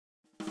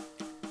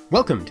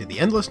Welcome to the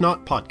Endless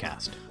Knot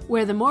Podcast,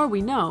 where the more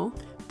we know,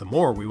 the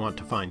more we want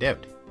to find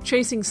out,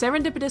 tracing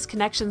serendipitous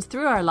connections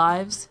through our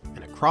lives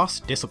and across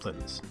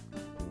disciplines.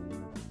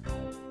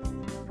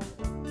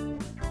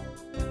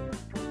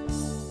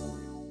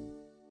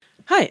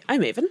 Hi,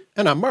 I'm Aven.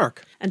 And I'm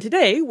Mark. And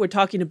today we're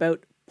talking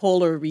about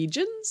polar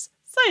regions,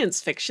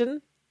 science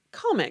fiction,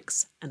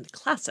 comics, and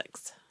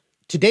classics.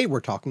 Today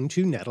we're talking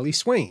to Natalie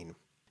Swain.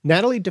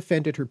 Natalie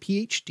defended her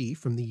PhD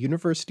from the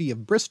University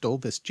of Bristol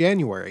this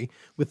January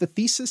with a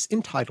thesis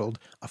entitled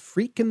A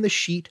Freak in the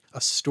Sheet,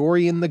 A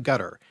Story in the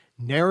Gutter,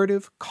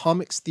 Narrative,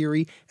 Comics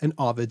Theory, and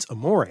Ovid's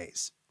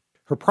Amores.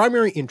 Her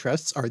primary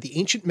interests are the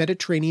ancient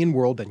Mediterranean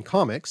world and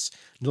comics,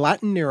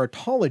 Latin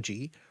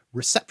narratology,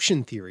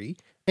 reception theory,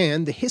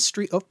 and the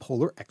history of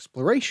polar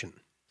exploration.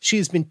 She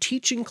has been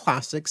teaching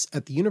classics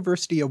at the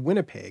University of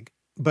Winnipeg,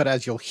 but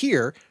as you'll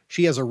hear,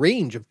 she has a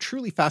range of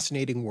truly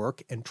fascinating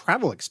work and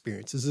travel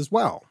experiences as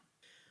well.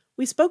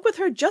 We spoke with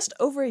her just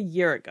over a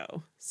year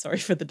ago. Sorry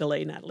for the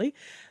delay, Natalie.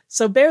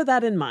 So bear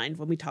that in mind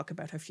when we talk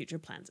about her future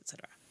plans,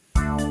 etc.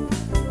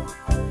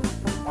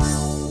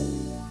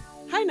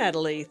 Hi,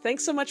 Natalie.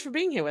 Thanks so much for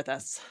being here with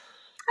us.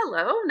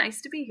 Hello. Nice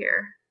to be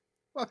here.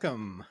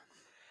 Welcome.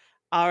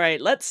 All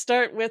right, let's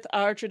start with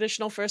our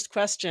traditional first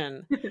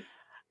question.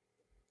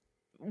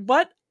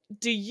 What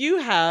do you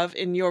have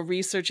in your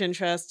research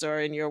interests or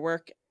in your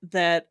work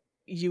that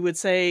you would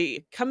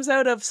say comes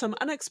out of some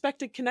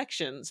unexpected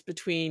connections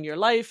between your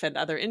life and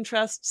other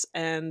interests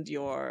and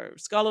your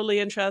scholarly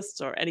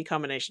interests, or any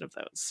combination of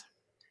those?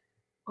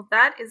 Well,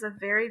 that is a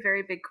very,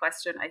 very big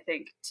question, I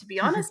think. To be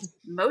honest,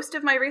 most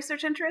of my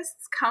research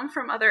interests come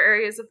from other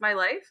areas of my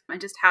life. I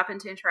just happen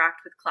to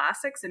interact with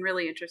classics in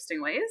really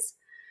interesting ways.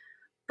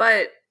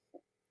 But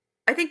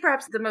I think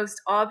perhaps the most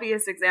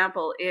obvious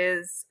example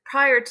is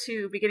prior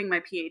to beginning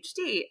my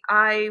PhD,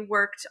 I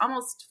worked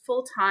almost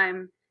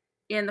full-time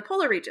in the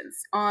polar regions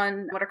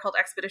on what are called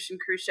expedition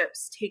cruise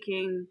ships,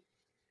 taking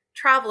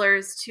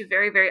travelers to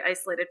very, very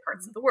isolated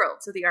parts of the world,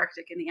 so the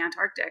Arctic and the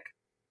Antarctic.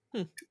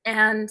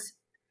 And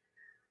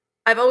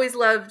I've always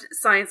loved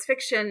science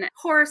fiction,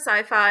 horror,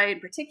 sci-fi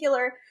in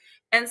particular.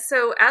 And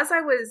so as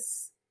I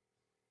was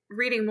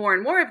reading more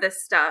and more of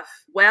this stuff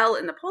well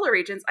in the polar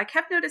regions, I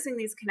kept noticing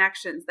these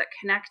connections that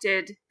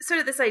connected sort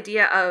of this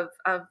idea of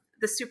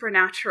the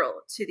supernatural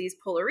to these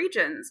polar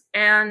regions.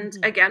 And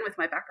again, with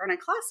my background in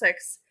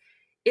classics,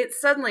 it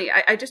suddenly,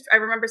 I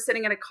remember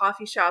sitting in a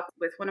coffee shop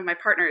with one of my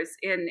partners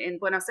in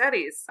Buenos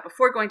Aires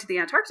before going to the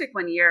Antarctic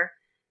one year,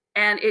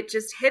 and it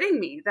just hitting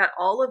me that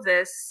all of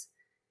this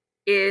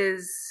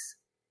is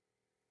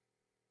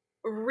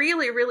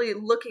really, really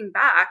looking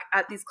back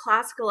at these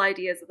classical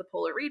ideas of the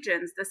polar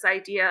regions, this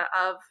idea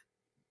of,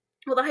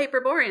 well, the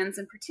Hyperboreans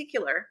in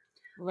particular,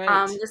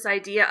 right. This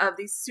idea of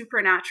these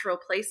supernatural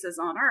places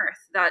on Earth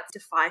that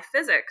defy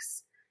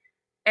physics.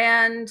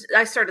 And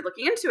I started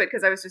looking into it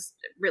because I was just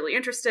really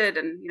interested,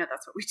 and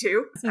that's what we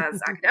do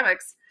as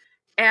academics.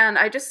 And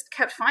I just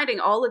kept finding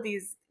all of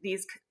these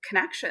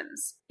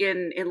connections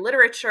in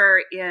literature,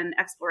 in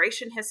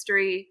exploration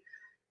history,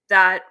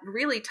 that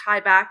really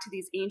tie back to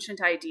these ancient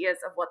ideas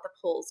of what the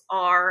poles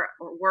are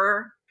or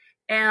were.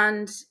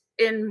 And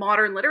in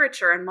modern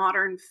literature and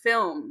modern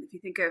film, if you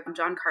think of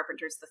John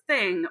Carpenter's The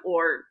Thing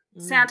or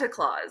Santa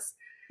Claus,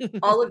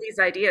 all of these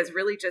ideas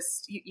really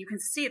just, you can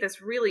see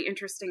this really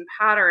interesting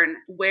pattern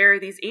where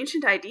these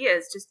ancient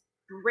ideas just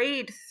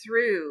braid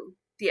through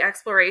the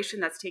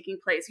exploration that's taking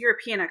place,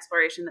 European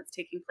exploration that's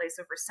taking place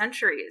over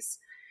centuries,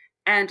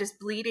 and just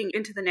bleeding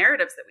into the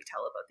narratives that we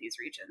tell about these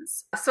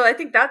regions. So I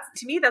think that's,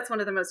 to me, that's one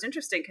of the most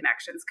interesting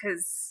connections,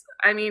 because,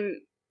 I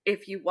mean,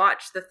 if you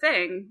watch The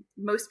Thing,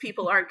 most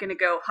people aren't going to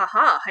go,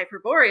 haha,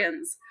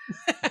 Hyperboreans.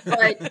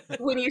 But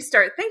when you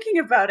start thinking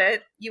about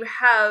it, you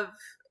have,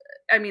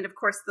 I mean, of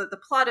course, the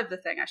plot of The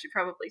Thing, I should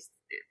probably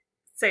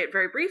say it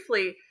very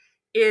briefly,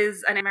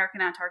 is an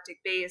American Antarctic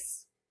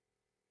base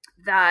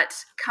that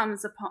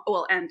comes upon,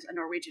 well, and a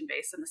Norwegian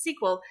base in the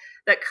sequel,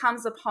 that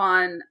comes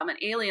upon an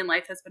alien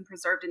life that's been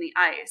preserved in the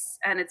ice.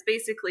 And it's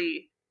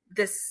basically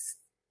this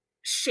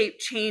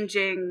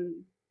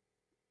shape-changing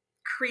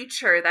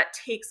creature that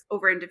takes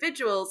over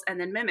individuals and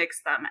then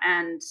mimics them.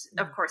 And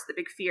of course, the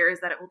big fear is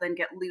that it will then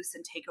get loose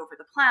and take over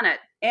the planet.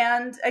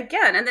 And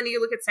again, and then you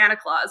look at Santa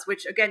Claus,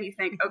 which again, you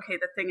think, okay,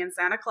 The Thing and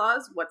Santa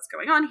Claus, what's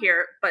going on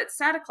here? But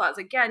Santa Claus,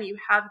 again, you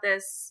have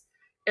this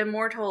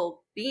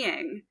immortal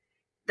being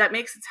that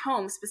makes its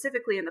home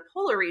specifically in the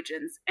polar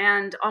regions.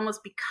 And almost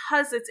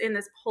because it's in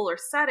this polar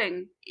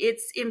setting,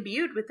 it's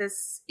imbued with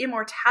this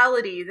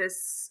immortality,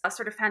 this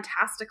sort of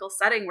fantastical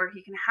setting where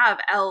he can have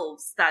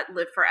elves that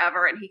live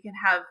forever, and he can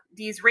have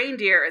these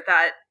reindeer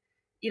that,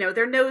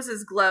 their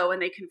noses glow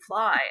and they can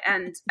fly.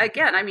 And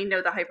again, I mean,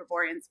 no, the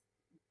Hyperboreans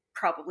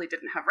probably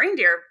didn't have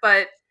reindeer,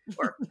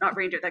 or not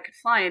reindeer that could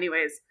fly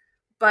anyways.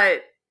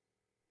 But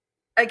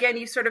again,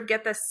 you sort of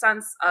get this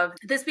sense of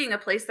this being a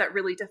place that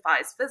really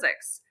defies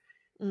physics.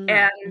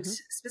 And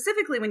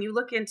specifically when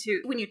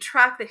you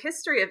track the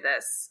history of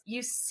this,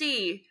 you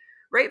see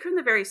right from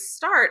the very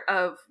start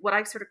of what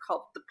I sort of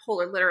call the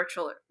polar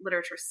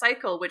literature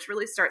cycle, which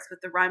really starts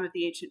with the Rime of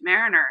the Ancient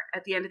Mariner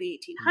at the end of the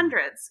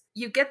 1800s,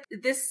 you get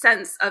this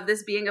sense of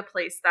this being a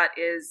place that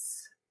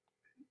is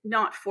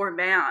not for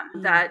man,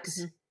 that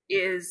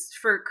is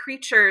for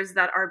creatures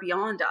that are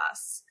beyond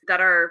us,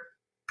 that are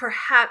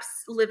perhaps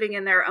living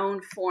in their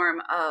own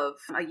form of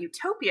a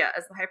utopia,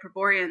 as the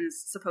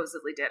Hyperboreans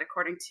supposedly did,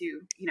 according to,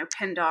 you know,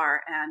 Pindar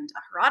and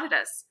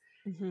Herodotus.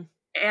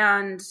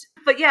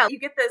 But yeah, you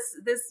get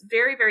this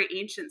very, very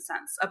ancient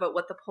sense about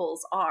what the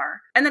poles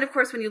are. And then, of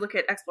course, when you look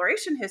at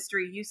exploration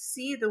history, you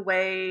see the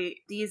way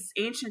these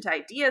ancient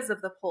ideas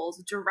of the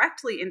poles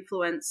directly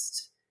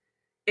influenced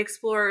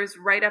explorers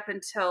right up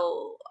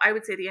until, I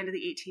would say, the end of the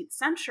 18th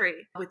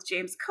century with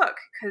James Cook,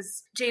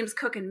 because James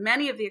Cook and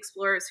many of the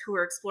explorers who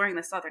were exploring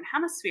the southern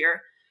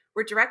hemisphere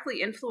were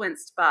directly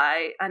influenced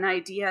by an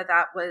idea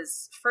that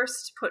was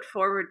first put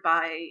forward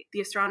by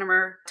the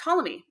astronomer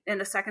Ptolemy in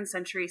the 2nd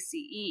century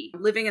CE,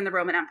 living in the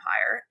Roman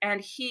Empire.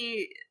 And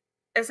he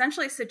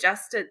essentially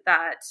suggested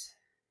that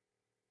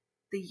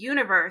the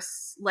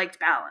universe liked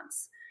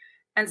balance.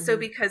 And so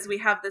because we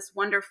have this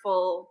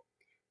wonderful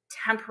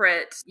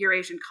temperate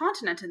Eurasian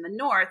continent in the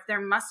north, there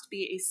must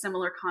be a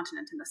similar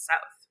continent in the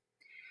south.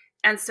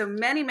 And so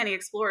many, many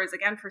explorers,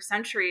 again, for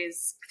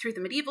centuries through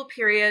the medieval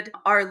period,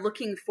 are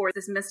looking for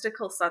this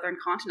mystical southern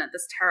continent,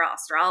 this Terra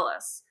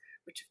Australis,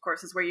 which of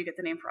course is where you get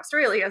the name for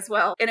Australia as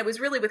well. And it was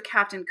really with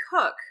Captain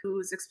Cook, who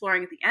was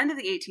exploring at the end of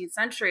the 18th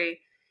century,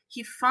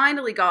 he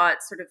finally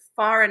got sort of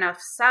far enough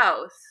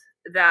south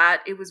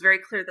that it was very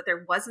clear that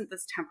there wasn't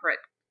this temperate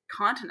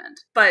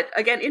continent. But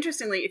again,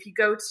 interestingly, if you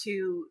go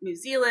to New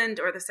Zealand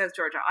or the South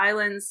Georgia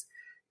Islands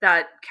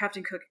that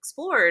Captain Cook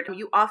explored,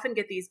 you often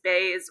get these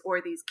bays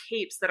or these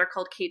capes that are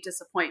called Cape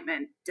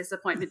Disappointment,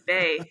 Disappointment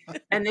Bay.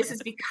 And this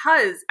is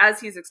because as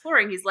he's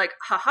exploring, he's like,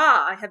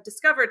 haha, I have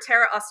discovered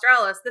Terra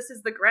Australis. This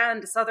is the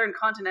grand southern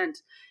continent.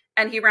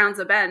 And he rounds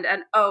a bend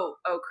and oh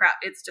crap,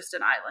 it's just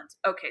an island.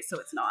 Okay, so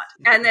it's not.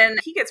 And then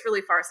he gets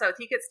really far south.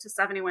 He gets to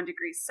 71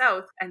 degrees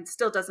south and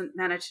still doesn't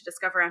manage to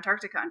discover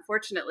Antarctica,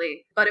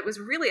 unfortunately. But it was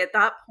really at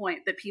that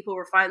point that people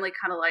were finally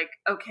kind of like,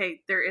 okay,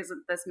 there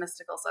isn't this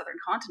mystical southern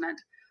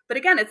continent. But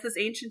again, it's this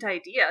ancient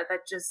idea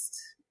that just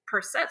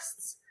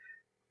persists.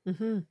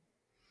 And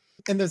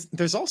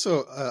there's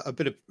also a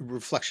bit of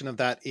reflection of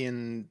that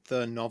in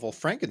the novel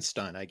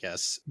Frankenstein, I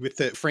guess, with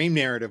the frame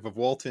narrative of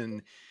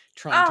Walton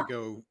trying to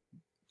go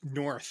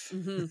north.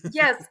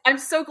 Yes, I'm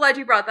so glad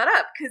you brought that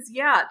up, because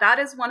yeah, that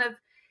is one of,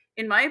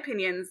 in my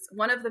opinions,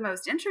 one of the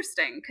most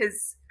interesting,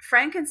 because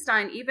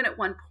Frankenstein even at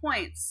one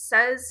point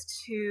says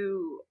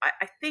to,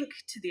 I think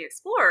to the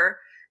explorer,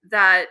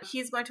 that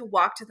he's going to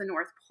walk to the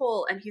North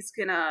Pole and he's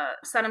gonna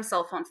set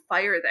himself on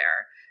fire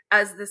there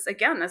as this,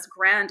 again, this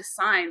grand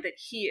sign that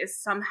he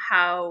is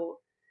somehow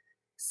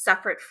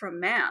separate from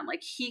man.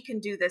 Like he can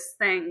do this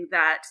thing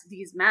that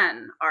these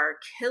men are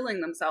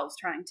killing themselves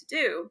trying to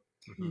do.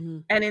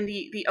 And in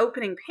the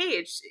opening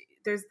page,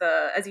 there's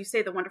the, as you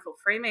say, the wonderful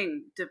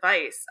framing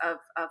device of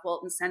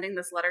Walton sending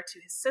this letter to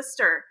his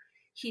sister.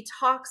 He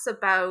talks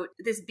about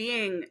this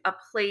being a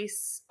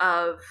place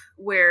of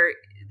where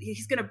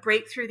he's going to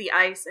break through the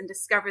ice and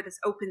discover this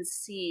open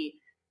sea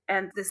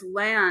and this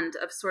land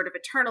of sort of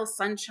eternal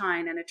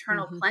sunshine and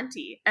eternal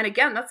plenty. And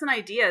again, that's an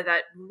idea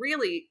that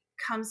really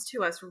comes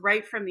to us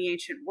right from the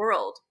ancient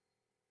world,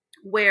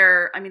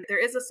 where, I mean,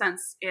 there is a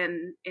sense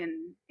in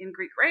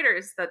Greek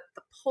writers that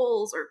the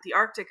poles, or the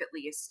Arctic at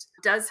least,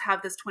 does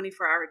have this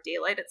 24-hour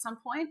daylight at some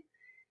point.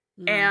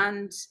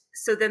 And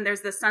so then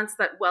there's this sense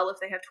that, well, if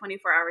they have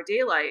 24-hour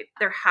daylight,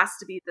 there has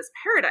to be this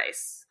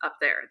paradise up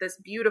there, this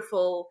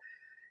beautiful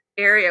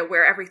area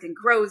where everything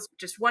grows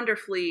just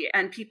wonderfully.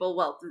 And people,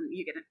 well,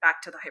 you get it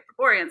back to the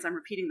Hyperboreans, I'm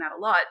repeating that a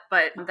lot,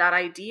 but that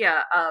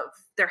idea of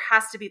there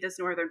has to be this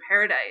northern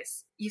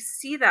paradise, you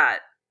see that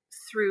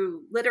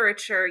through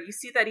literature. You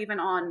see that even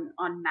on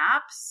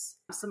maps.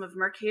 Some of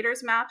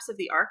Mercator's maps of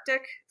the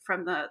Arctic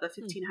from the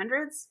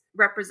 1500s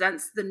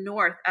represents the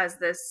north as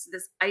this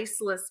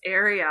iceless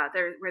area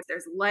there where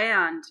there's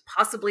land,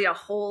 possibly a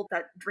hole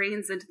that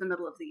drains into the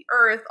middle of the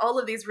earth. All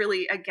of these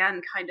really,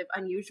 again, kind of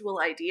unusual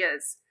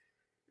ideas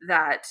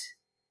that,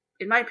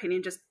 in my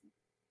opinion, just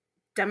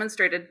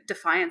demonstrated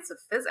defiance of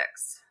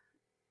physics.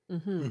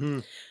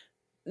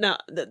 Now,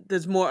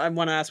 there's more. I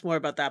want to ask more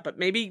about that, but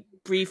maybe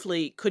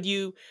briefly, could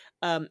you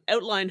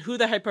outline who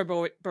the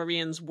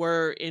Hyperboreans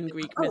were in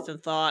Greek myth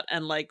and thought,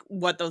 and like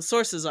what those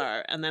sources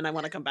are? And then I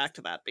want to come back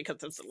to that because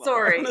there's a lot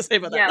I want to say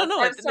about that.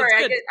 No, I'm sorry.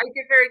 I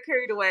get very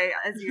carried away,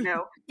 as you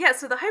know. Yeah,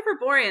 so the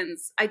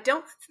Hyperboreans, I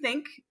don't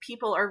think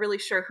people are really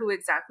sure who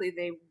exactly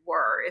they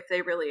were, if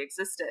they really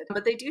existed.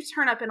 But they do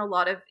turn up in a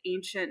lot of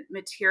ancient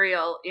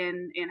material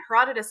in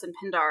Herodotus and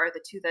Pindar,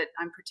 the two that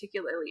I'm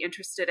particularly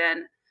interested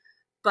in.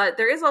 But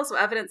there is also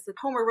evidence that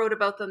Homer wrote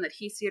about them, that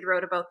Hesiod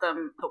wrote about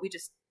them, but we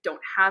just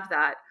don't have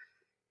that.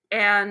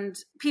 And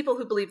people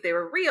who believe they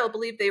were real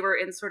believe they were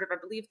in sort of, I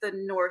believe, the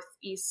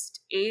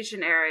Northeast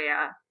Asian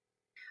area.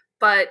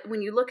 But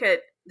when you look at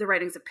the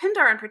writings of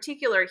Pindar in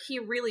particular, he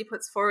really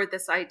puts forward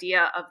this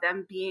idea of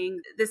them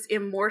being this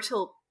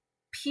immortal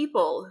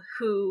people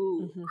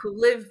who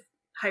live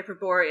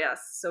Hyperboreas,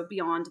 so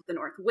beyond the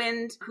North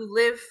Wind, who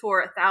live for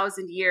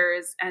 1,000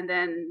 years, and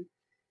then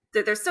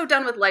they're so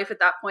done with life at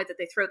that point that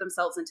they throw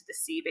themselves into the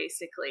sea,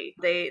 basically.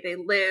 They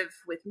live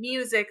with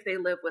music, they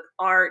live with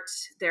art,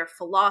 they're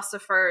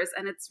philosophers,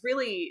 and it's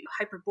really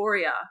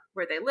Hyperborea,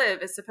 where they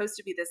live, is supposed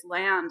to be this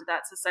land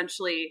that's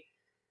essentially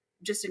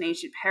just an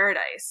ancient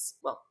paradise.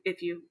 Well,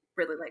 if you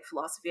really like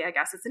philosophy, I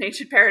guess it's an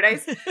ancient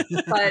paradise.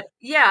 But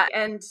yeah,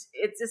 and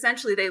it's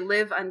essentially they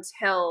live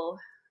until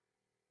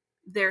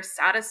they're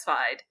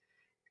satisfied.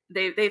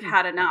 They've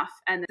had enough,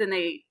 and then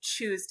they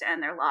choose to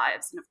end their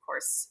lives. And of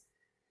course,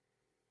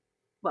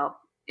 well,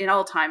 in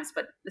all times,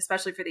 but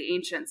especially for the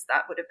ancients,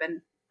 that would have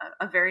been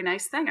a very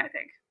nice thing, I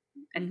think.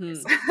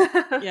 Anyways.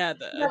 Yeah,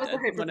 that was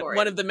the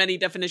one of the many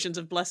definitions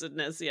of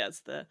blessedness.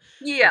 Yes, the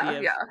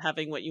idea of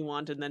having what you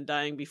want and then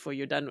dying before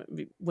you're done,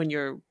 when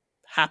you're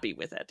happy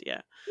with it.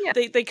 Yeah.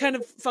 They kind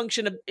of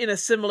function in a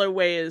similar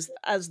way as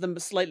the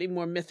slightly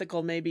more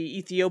mythical, maybe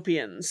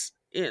Ethiopians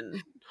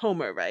in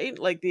Homer, right?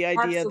 Like the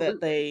idea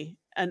that they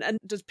and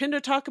does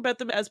Pindar talk about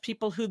them as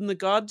people whom the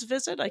gods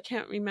visit? I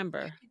can't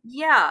remember.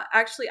 Yeah,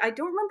 actually, I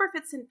don't remember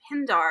if it's in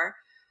Pindar,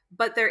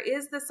 but there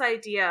is this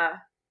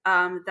idea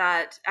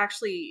that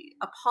actually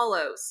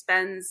Apollo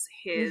spends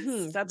his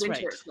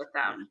winters with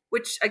them,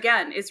 which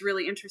again is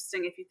really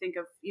interesting if you think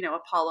of,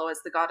 Apollo as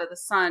the god of the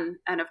sun.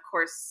 And of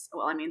course,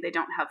 well, I mean, they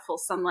don't have full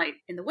sunlight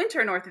in the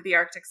winter north of the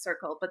Arctic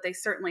Circle, but they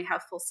certainly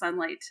have full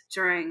sunlight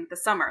during the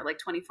summer, like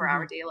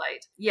 24-hour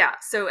daylight. Yeah.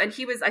 So, and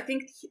I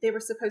think they were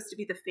supposed to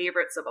be the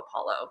favorites of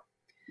Apollo.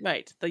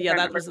 Right.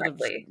 That was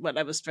what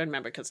I was trying to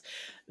remember, because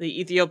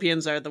the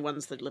Ethiopians are the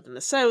ones that live in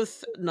the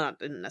south,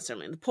 not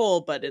necessarily in the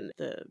pole, but in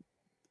the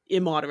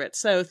immoderate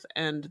south,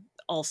 and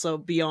also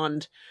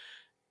beyond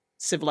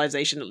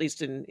civilization, at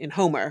least in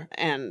Homer,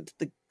 and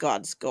the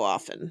gods go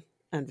off and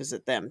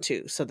visit them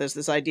too. So there's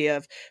this idea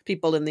of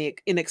people in the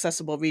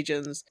inaccessible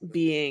regions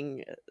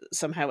being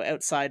somehow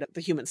outside of the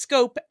human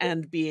scope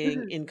and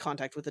being in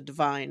contact with the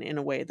divine in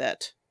a way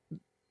that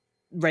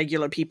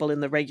regular people in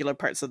the regular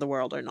parts of the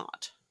world are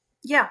not.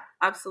 Yeah,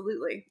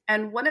 absolutely.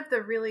 And one of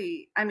the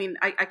really, I mean,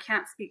 I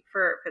can't speak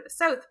for the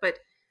South, but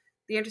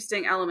the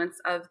interesting elements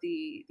of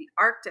the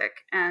Arctic,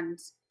 and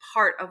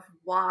part of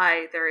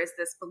why there is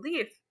this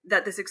belief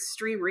that this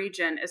extreme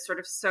region is sort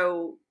of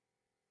so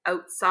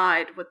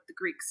outside what the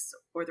Greeks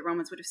or the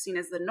Romans would have seen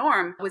as the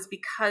norm, was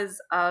because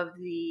of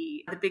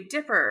the Big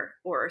Dipper,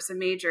 or Ursa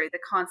Major, the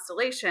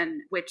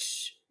constellation,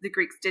 which the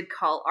Greeks did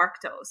call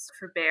Arctos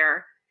for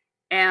bear.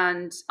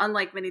 And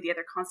unlike many of the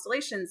other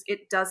constellations,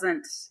 it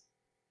doesn't,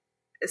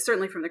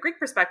 certainly from the Greek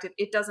perspective,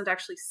 it doesn't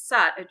actually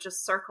set, it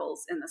just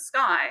circles in the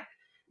sky.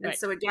 And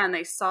so again,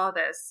 they saw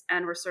this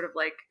and were sort of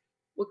like,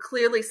 well,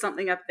 clearly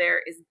something up there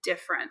is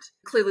different.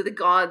 Clearly the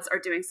gods are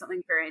doing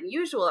something very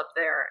unusual up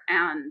there.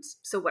 And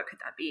so what could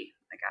that be,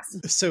 I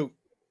guess? So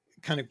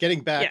kind of getting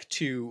back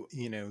to,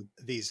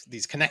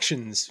 these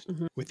connections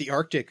with the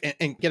Arctic,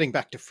 and getting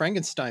back to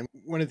Frankenstein,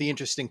 one of the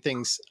interesting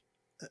things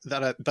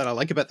that I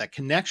like about that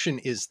connection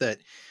is that,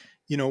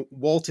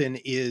 Walton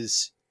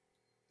is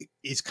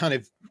kind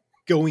of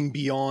going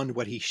beyond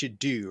what he should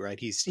do, right?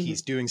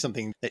 He's doing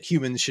something that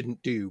humans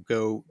shouldn't do,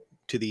 go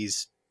to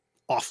these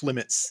off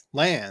limits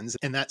lands.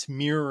 And that's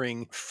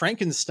mirroring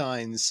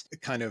Frankenstein's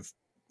kind of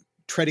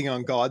treading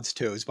on God's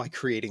toes by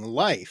creating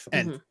life.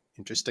 And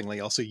interestingly,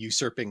 also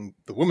usurping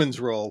the woman's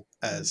role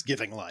as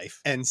giving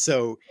life. And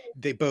so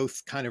they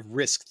both kind of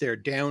risk their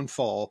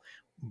downfall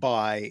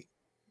by,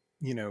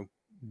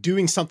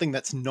 doing something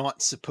that's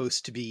not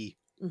supposed to be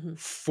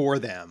for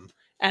them.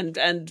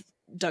 And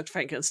Dr.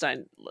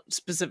 Frankenstein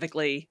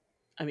specifically,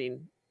 I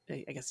mean,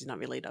 I guess he's not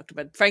really a doctor,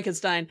 but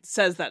Frankenstein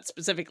says that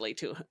specifically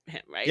to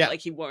him, right? Yeah.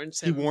 Like he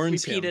warns him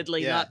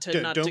repeatedly not to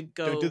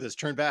go. Don't do this.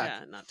 Turn back.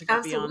 Yeah, not to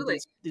go beyond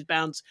these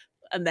bounds.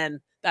 And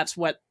then that's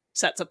what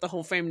sets up the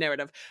whole frame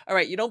narrative. All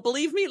right, you don't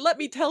believe me? Let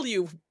me tell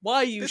you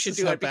why you should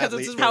do it, because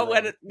this is how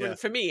it went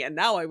for me. And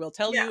now I will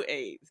tell you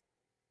a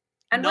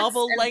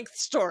novel-length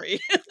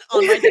story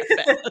on my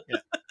deathbed.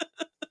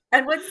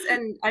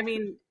 And I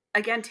mean,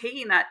 again,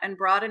 taking that and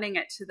broadening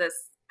it to this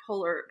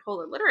polar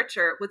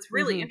literature, what's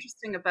really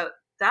interesting about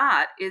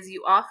that is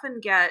you often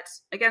get,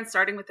 again,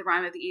 starting with the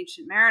Rime of the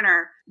Ancient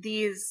Mariner,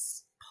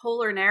 these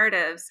polar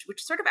narratives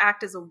which sort of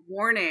act as a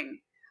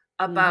warning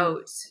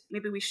about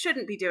maybe we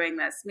shouldn't be doing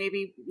this,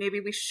 maybe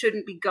we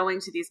shouldn't be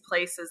going to these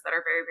places that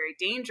are very, very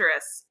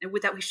dangerous, and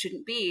that we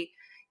shouldn't be,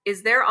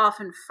 is they're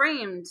often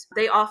framed,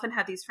 they often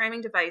have these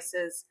framing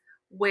devices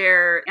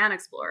where an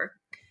explorer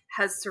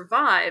has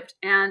survived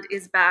and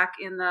is back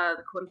in the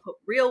quote unquote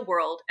real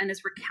world and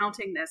is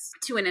recounting this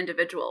to an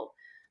individual.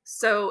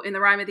 So in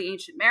the Rime of the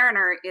Ancient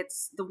Mariner,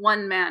 it's the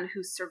one man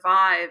who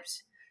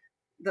survived.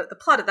 The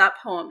plot of that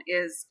poem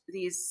is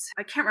these,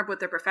 I can't remember what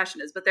their profession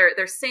is, but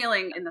they're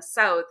sailing in the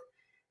south,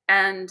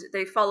 and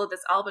they follow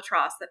this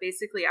albatross that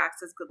basically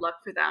acts as good luck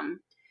for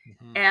them.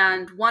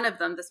 And one of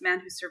them, this man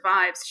who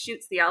survives,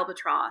 shoots the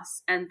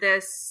albatross, and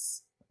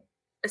this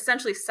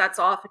essentially sets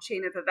off a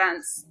chain of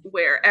events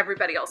where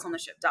everybody else on the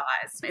ship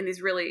dies in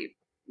these really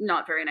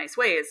not very nice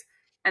ways.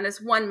 And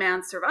this one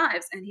man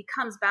survives, and he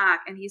comes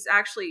back, and he's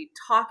actually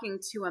talking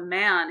to a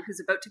man who's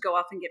about to go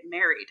off and get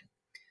married,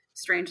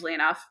 strangely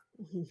enough.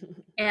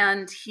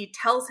 And he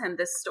tells him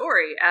this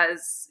story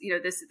as, you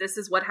know, this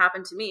is what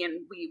happened to me,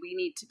 and we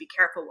need to be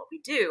careful what we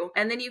do.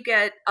 And then you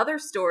get other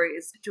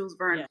stories. Jules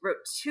Verne wrote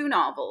 2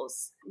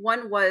 novels.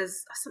 One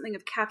was something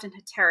of Captain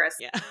Hatteras.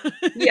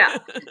 Yeah,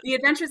 The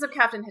Adventures of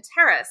Captain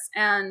Hatteras.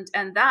 And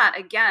that,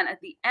 again,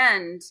 at the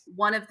end,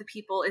 one of the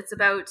people, it's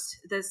about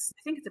this,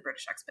 I think it's a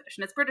British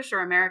expedition. It's British or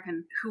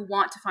American who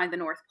want to find the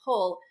North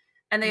Pole.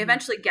 And they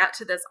eventually get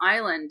to this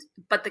island,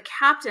 but the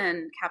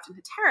Captain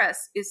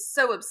Hatteras, is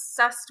so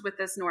obsessed with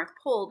this North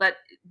Pole that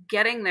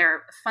getting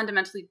there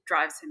fundamentally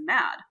drives him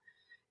mad.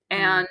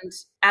 And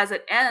as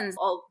it ends,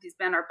 all these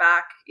men are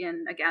back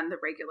in, again, the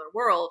regular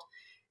world.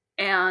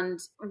 And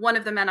one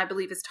of the men, I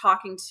believe, is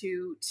talking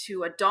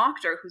to a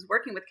doctor who's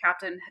working with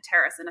Captain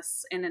Hatteras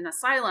in an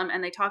asylum,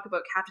 and they talk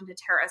about Captain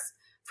Hatteras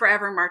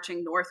forever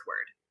marching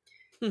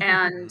northward.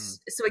 And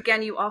so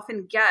again, you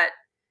often get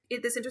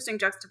this interesting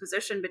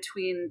juxtaposition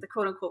between the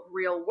quote-unquote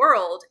real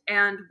world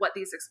and what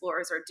these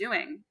explorers are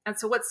doing. And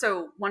so what's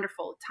so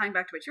wonderful, tying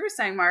back to what you were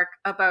saying, Mark,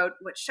 about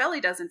what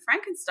Shelley does in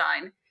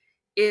Frankenstein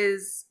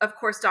is, of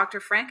course, Dr.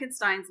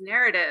 Frankenstein's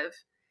narrative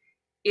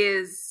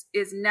is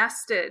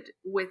nested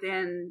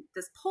within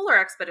this polar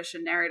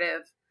expedition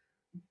narrative,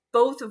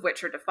 both of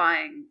which are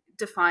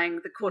defying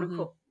the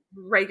quote-unquote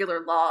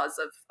regular laws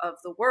of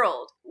the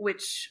world,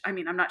 which, I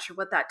mean, I'm not sure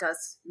what that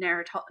does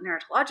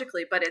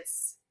narratologically, but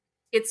it's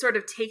sort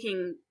of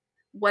taking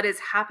what is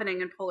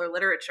happening in polar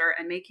literature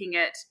and making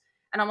it,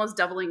 and almost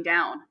doubling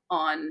down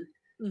on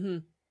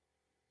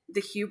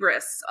the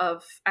hubris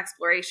of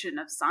exploration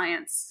of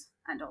science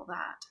and all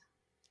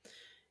that.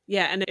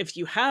 Yeah, and if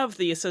you have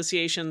the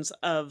associations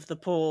of the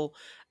pole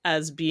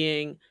as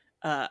being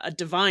a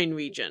divine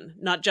region,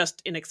 not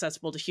just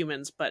inaccessible to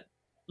humans, but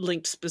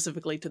linked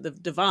specifically to the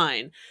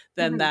divine,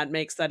 then that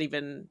makes that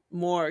even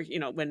more, you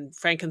know, when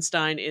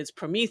Frankenstein is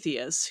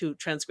Prometheus, who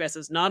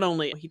transgresses, not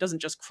only, he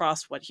doesn't just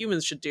cross what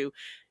humans should do,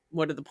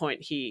 more to the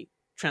point, he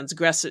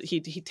transgresses, he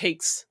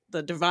takes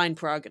the divine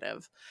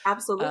prerogative.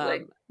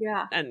 Absolutely.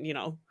 Yeah. And, you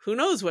know, who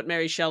knows what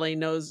Mary Shelley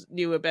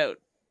knew about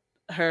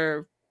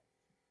her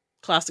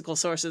classical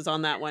sources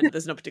on that one.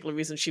 There's no particular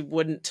reason she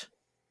wouldn't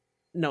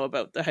know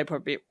about the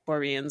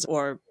Hyperboreans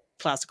or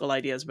classical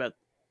ideas about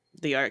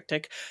the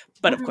Arctic,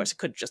 but of course it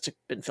could just have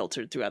been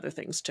filtered through other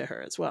things to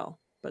her as well,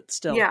 but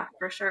still, yeah,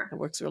 for sure, it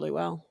works really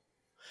well.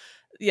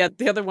 Yeah,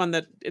 the other one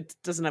that it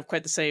doesn't have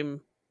quite the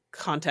same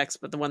context,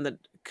 but the one that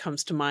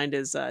comes to mind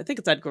is I think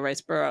it's Edgar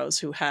Rice Burroughs,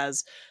 who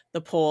has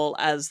the pole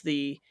as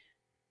the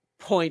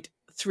point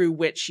through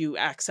which you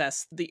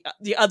access the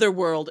other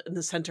world in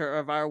the center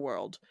of our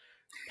world,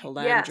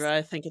 Pelandra,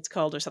 I think it's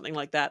called, or something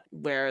like that,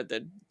 where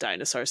the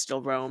dinosaurs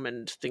still roam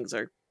and things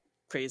are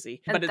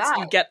crazy, and but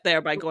you get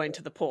there by going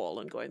to the pole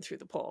and going through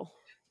the pole.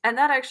 And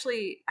that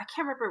actually, I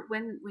can't remember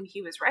when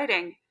he was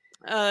writing.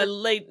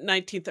 Late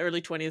 19th,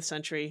 early 20th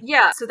century.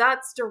 Yeah, so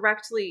that's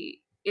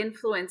directly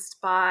influenced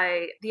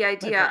by the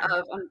idea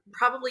of,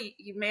 probably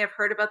you may have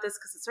heard about this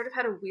because it sort of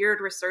had a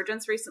weird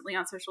resurgence recently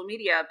on social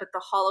media, but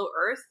the hollow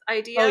earth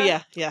idea.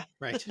 Oh yeah,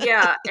 right.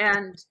 Yeah,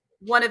 and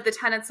one of the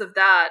tenets of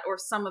that, or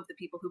some of the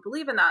people who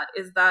believe in that,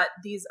 is that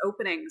these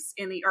openings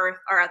in the earth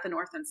are at the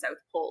north and south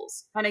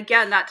poles. And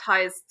again, that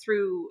ties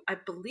through, I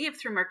believe,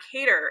 through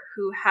Mercator,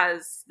 who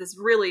has this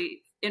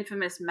really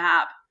infamous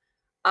map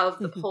of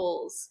the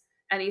poles.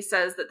 And he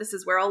says that this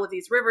is where all of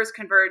these rivers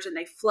converge and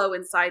they flow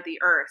inside the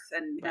earth.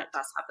 And that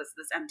thus have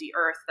this empty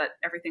earth that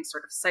everything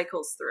sort of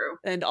cycles through.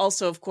 And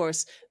also, of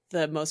course,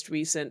 the most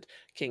recent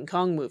King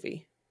Kong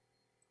movie.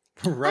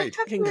 Right.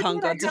 King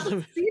Kong Godzilla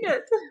movie. Seen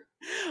it.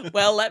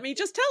 Well, let me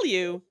just tell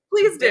you.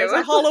 Please do. There's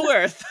a hollow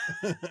earth.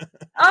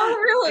 Oh,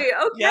 really?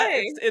 Okay. Yeah,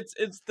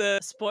 it's the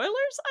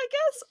spoilers, I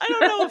guess. I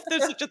don't know if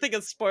there's such a thing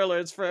as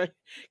spoilers for a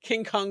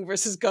King Kong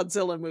versus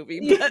Godzilla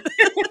movie, but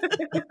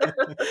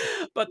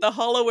but the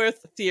hollow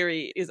earth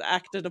theory is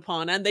acted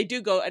upon, and they do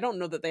go. I don't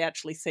know that they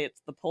actually say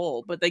it's the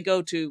pole, but they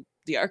go to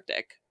the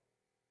Arctic.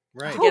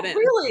 Right. Oh,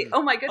 really?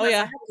 Oh my goodness! Oh,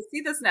 yeah. I have to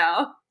see this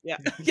now. Yeah.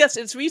 Yes,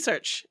 it's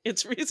research.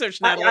 It's research,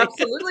 Natalie.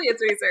 Absolutely,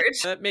 it's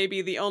research. That may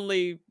be the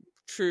only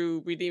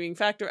true redeeming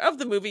factor of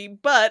the movie,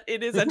 but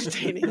it is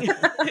entertaining.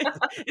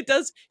 It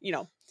does, you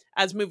know,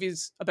 as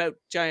movies about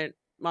giant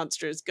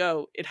monsters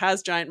go, it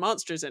has giant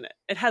monsters in it.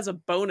 It has a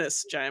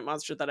bonus giant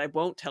monster that I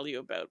won't tell you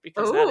about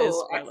because that is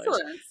spoilers.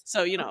 Excellent.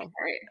 So, you know,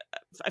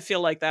 I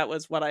feel like that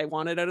was what I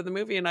wanted out of the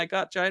movie, and I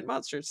got giant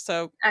monsters.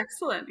 So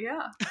excellent,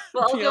 yeah.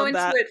 Well, I'll go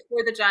into it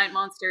for the giant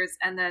monsters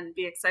and then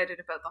be excited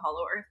about the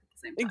hollow earth at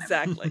the same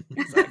time.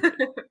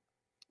 Exactly.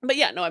 But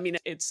yeah, no, I mean,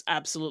 it's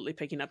absolutely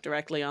picking up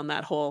directly on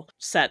that whole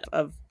set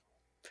of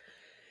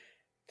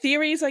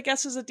theories, I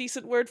guess is a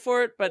decent word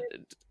for it. But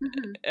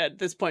at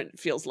this point, it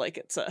feels like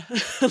it's a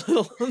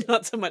little,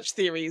 not so much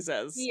theories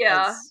as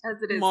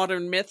it is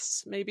modern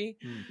myths, maybe.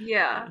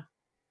 Yeah.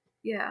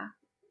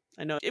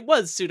 I know it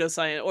was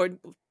pseudoscience, or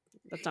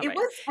that's not right.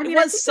 It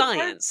was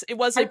science. It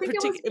was a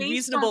particular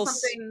reasonable.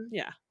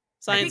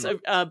 Science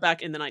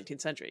back in the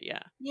 19th century,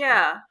 yeah.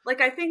 Yeah.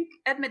 Like, I think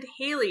Edmund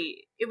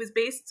Halley, it was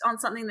based on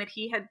something that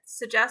he had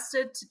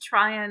suggested to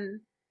try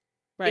and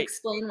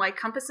explain why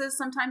compasses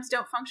sometimes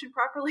don't function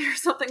properly or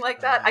something like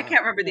that. I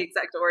can't remember the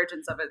exact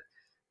origins of it.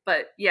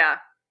 But yeah,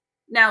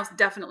 now it's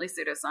definitely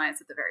pseudoscience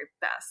at the very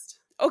best.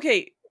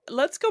 Okay,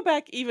 let's go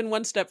back even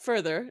one step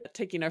further,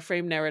 taking our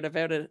frame narrative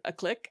out a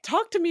click.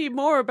 Talk to me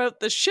more about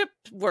the ship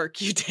work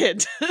you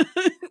did. Because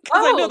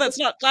I know that's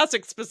not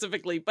classic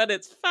specifically, but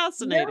it's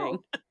fascinating.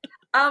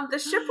 No. The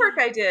ship work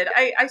I did,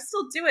 I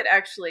still do it,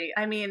 actually.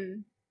 I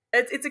mean,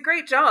 it's a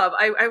great job.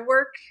 I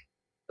work,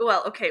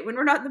 well, okay, when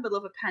we're not in the middle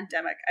of a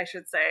pandemic, I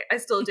should say, I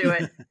still do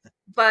it.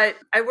 But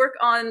I work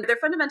on, they're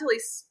fundamentally,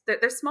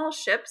 they're small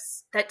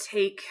ships that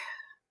take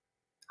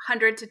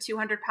 100 to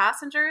 200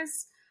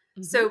 passengers.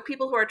 Mm-hmm. So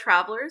people who are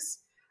travelers,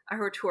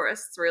 who are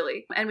tourists,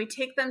 really. And we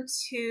take them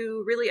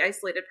to really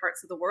isolated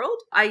parts of the world.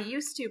 I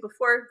used to,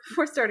 before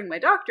starting my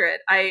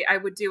doctorate, I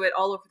would do it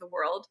all over the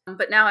world.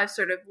 But now I've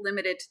sort of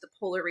limited to the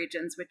polar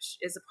regions, which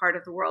is a part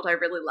of the world I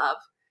really love.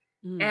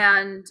 Mm.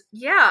 And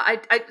yeah,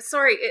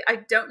 sorry, I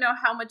don't know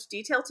how much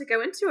detail to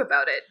go into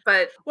about it,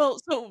 but... Well,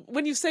 so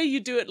when you say you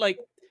do it, like,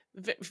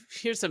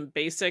 here's some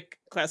basic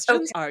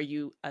questions. Okay. Are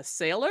you a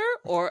sailor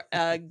or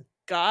a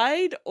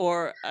guide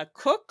or a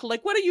cook?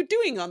 Like, what are you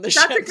doing on the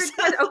ship? That's a good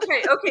question.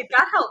 Okay,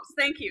 that helps.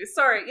 Thank you.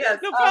 Sorry. Yes,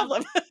 no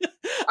problem.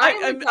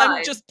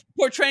 I'm just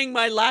portraying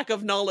my lack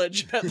of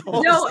knowledge about the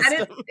whole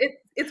system. And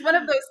it's one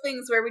of those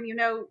things where when you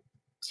know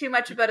too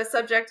much about a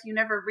subject, you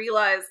never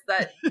realize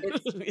that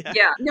it's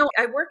yeah. No,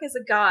 I work as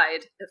a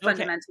guide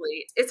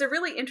fundamentally. Okay. It's a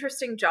really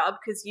interesting job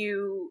because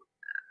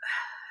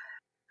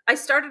I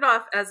started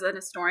off as an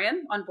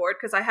historian on board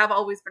because I have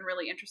always been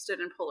really interested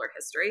in polar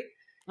history.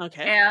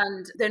 Okay.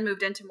 And then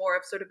moved into more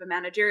of sort of a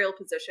managerial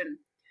position.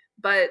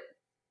 But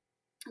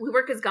we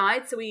work as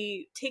guides, so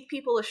we take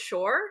people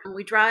ashore.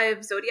 We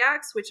drive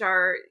Zodiacs, which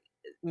are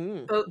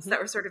boats that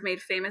were sort of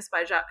made famous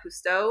by Jacques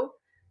Cousteau.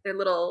 They're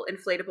little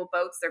inflatable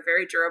boats. They're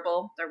very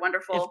durable. They're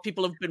wonderful. If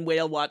people have been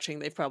whale watching,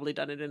 they've probably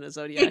done it in a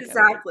Zodiac.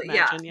 Exactly,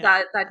 yeah.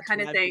 That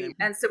kind of thing.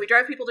 And so we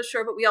drive people to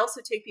shore, but we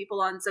also take people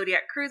on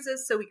Zodiac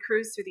cruises. So we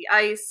cruise through the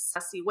ice,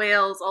 see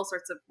whales, all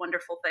sorts of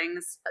wonderful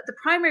things. The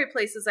primary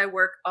places I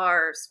work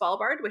are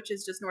Svalbard, which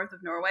is just north of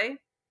Norway.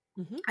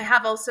 Mm-hmm. I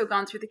have also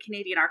gone through the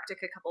Canadian Arctic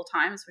a couple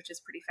times, which is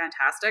pretty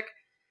fantastic.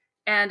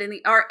 And in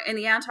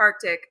the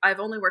Antarctic, I've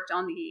only worked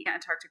on the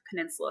Antarctic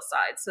Peninsula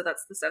side. So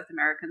that's the South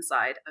American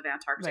side of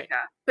Antarctica.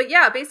 Right. But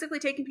yeah, basically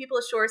taking people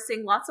ashore,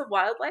 seeing lots of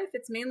wildlife.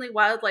 It's mainly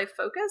wildlife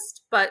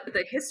focused, but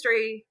the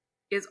history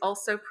is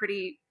also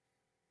pretty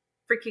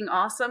freaking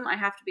awesome, I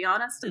have to be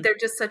honest. They're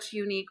just such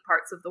unique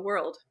parts of the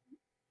world.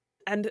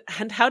 And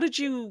how did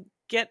you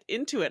get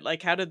into it?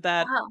 Like, how did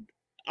that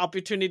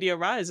opportunity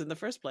arise in the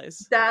first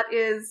place? That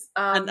is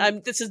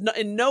and this is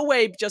in no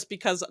way just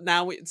because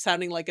now it's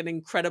sounding like an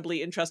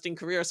incredibly interesting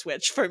career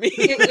switch for me.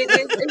 It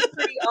is a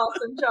pretty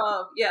awesome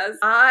job. Yes,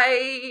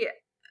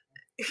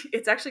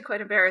 it's actually quite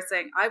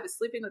embarrassing. I was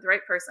sleeping with the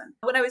right person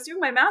when I was doing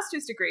my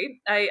master's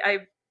degree. I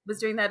was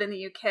doing that in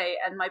the UK,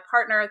 and my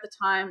partner at the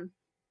time,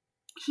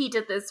 he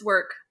did this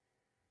work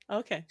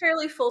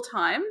fairly full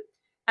time.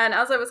 And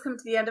as I was coming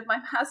to the end of my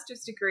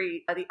master's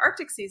degree, the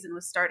Arctic season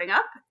was starting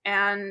up,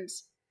 and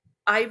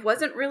I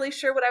wasn't really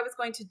sure what I was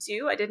going to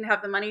do. I didn't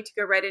have the money to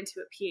go right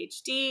into a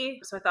PhD.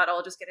 So I thought,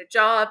 I'll just get a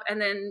job.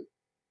 And then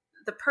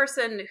the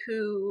person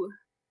who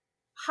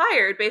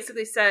hired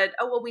basically said,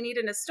 oh, well, we need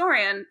an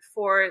historian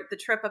for the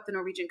trip up the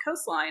Norwegian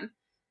coastline.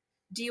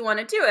 Do you want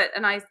to do it?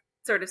 And I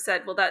sort of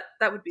said, well,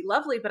 that would be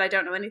lovely, but I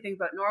don't know anything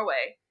about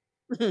Norway.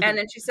 And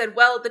then she said,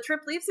 well, the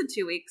trip leaves in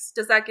 2 weeks.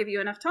 Does that give you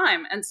enough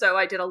time? And so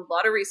I did a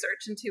lot of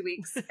research in 2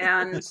 weeks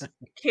and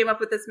came up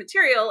with this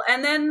material.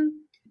 And then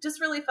just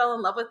really fell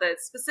in love with it,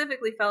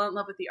 specifically fell in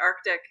love with the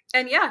Arctic.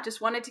 And yeah, just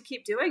wanted to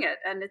keep doing it.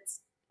 And it's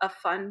a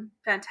fun,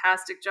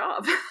 fantastic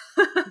job.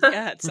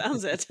 Yeah, it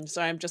sounds it. I'm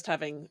sorry, I'm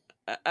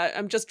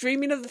just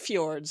dreaming of the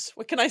fjords.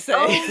 What can I say?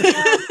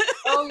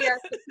 Oh yes,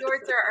 the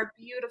fjords are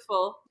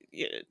beautiful.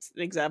 Yeah, it's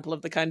an example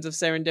of the kinds of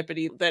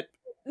serendipity that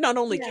not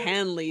only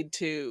can lead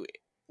to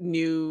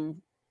new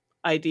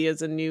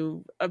ideas and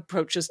new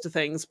approaches to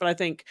things, but I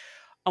think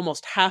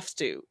almost have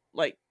to.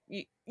 Like,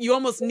 you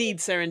almost need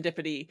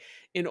serendipity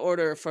in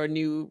order for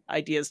new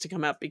ideas to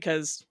come up,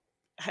 because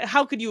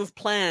how could you have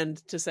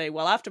planned to say,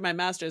 well, after my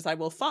master's, I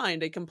will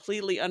find a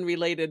completely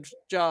unrelated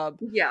job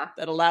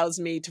that allows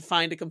me to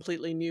find a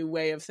completely new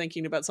way of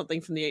thinking about something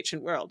from the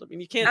ancient world? I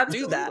mean, you can't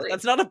do that.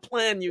 That's not a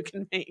plan you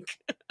can make.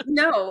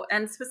 No,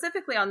 and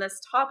specifically on this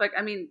topic,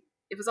 I mean,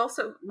 it was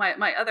also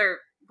my other,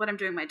 what I'm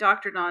doing my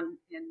doctorate on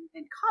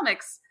in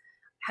comics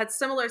had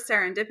similar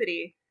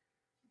serendipity.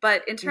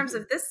 But in terms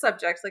of this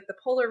subject, like the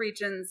polar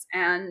regions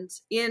and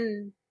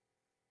in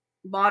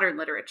modern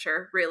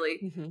literature,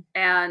 really,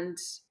 and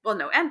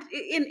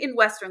in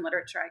Western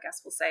literature, I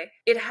guess we'll say,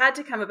 it had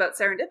to come about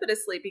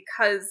serendipitously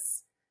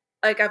because,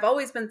 like, I've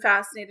always been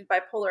fascinated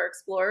by polar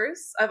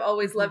explorers. I've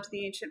always loved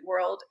the ancient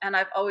world, and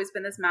I've always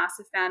been this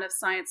massive fan of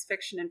science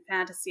fiction and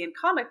fantasy and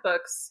comic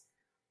books.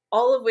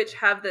 all of which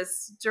have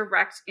this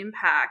direct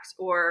impact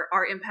or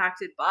are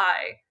impacted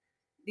by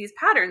these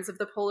patterns of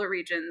the polar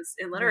regions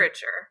in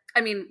literature.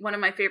 I mean, one of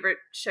my favorite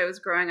shows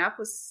growing up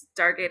was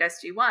Stargate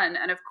SG-1.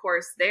 And of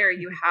course, there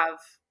you have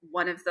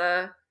one of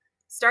the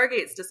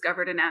stargates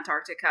discovered in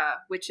Antarctica,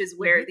 which is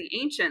where the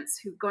ancients,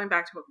 who, going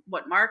back to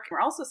what Mark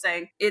were also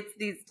saying, it's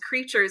these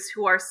creatures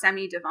who are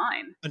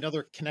semi-divine.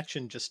 Another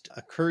connection just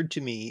occurred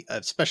to me,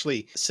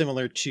 especially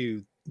similar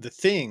to The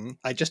Thing.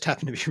 I just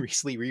happened to be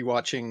recently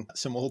rewatching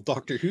some old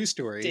Doctor Who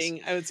stories.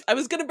 Ding. I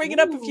was going to bring it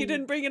up if you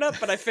didn't bring it up,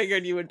 but I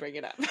figured you would bring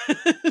it up.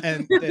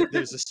 And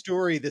there's a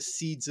story, The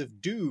Seeds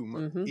of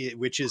Doom,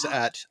 which is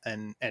at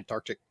an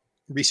Antarctic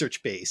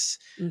research base,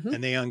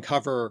 and they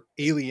uncover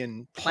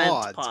alien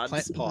plant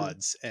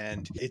pods,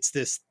 and it's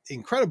this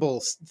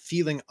incredible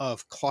feeling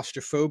of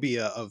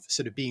claustrophobia, of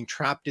sort of being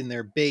trapped in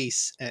their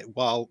base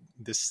while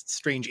this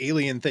strange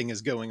alien thing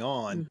is going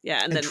on,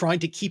 and then trying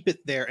to keep it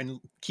there and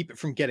keep it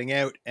from getting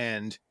out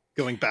and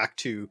going back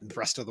to the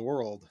rest of the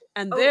world.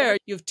 And there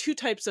you have two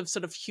types of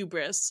sort of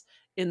hubris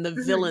in the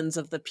villains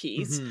of the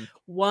piece.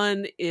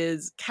 One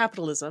is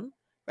capitalism,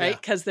 right?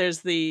 Because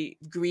there's the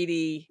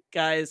greedy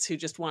guys who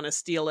just want to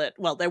steal it.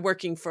 Well, they're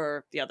working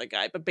for the other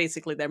guy, but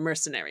basically they're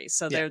mercenaries.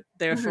 So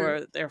they're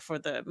for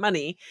the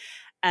money.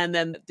 And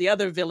then the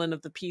other villain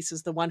of the piece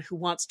is the one who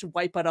wants to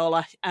wipe out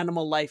all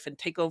animal life and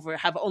take over,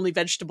 have only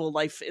vegetable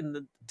life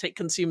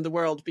consume the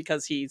world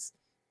because he's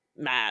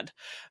mad.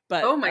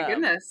 But oh my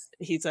goodness,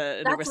 he's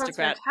an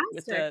aristocrat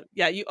with a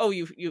you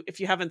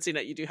if you haven't seen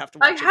it, you do have to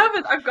watch it. I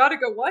haven't. I've got to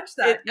go watch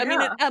that. I mean,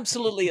 it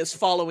absolutely is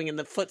following in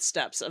the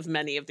footsteps of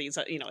many of these.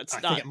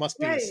 It's not it must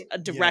be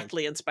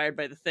directly inspired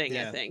by The Thing.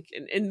 I think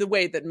in the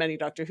way that many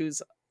Doctor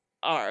Who's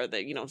are,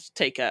 they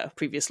take a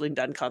previously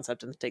done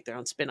concept and take their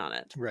own spin on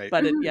it. Right.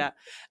 But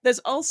there's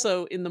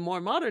also in the more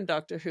modern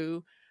Doctor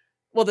Who.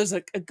 Well, there's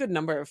a good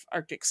number of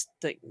Arctic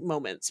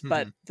moments,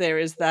 but there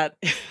is that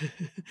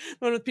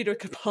one with Peter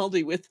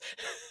Capaldi with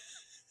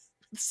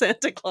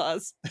Santa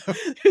Claus,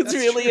 who's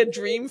really a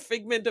dream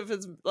figment of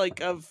his,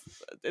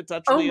 it's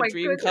actually a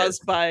dream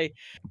caused by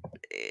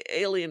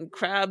alien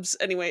crabs.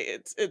 Anyway,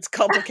 it's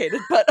complicated,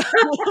 but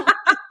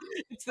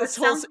it's this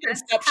whole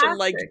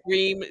Inception-like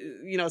dream,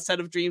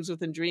 set of dreams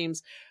within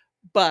dreams.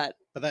 But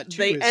that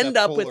they end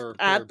up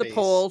at the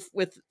pole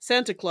with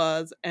Santa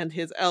Claus and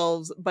his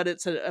elves, but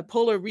it's a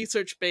polar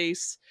research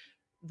base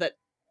that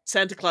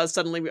Santa Claus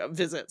suddenly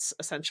visits,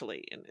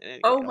 essentially.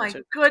 Oh my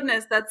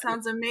goodness, that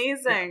sounds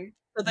amazing.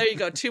 So there you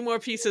go, 2 more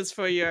pieces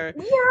for your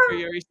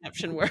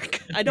reception work.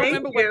 I don't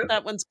remember what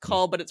that one's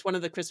called, but it's one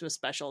of the Christmas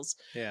specials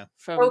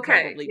from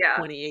probably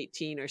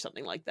 2018 or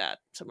something like that,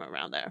 somewhere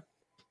around there.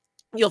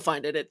 You'll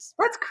find it. That's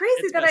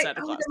crazy that that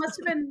must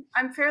have been.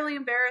 I'm fairly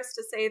embarrassed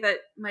to say that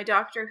my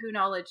Doctor Who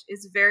knowledge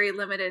is very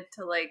limited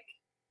to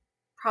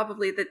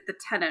probably the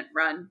Tennant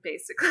run,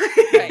 basically.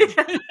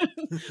 Right.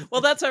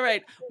 Well, that's all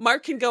right.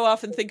 Mark can go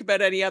off and think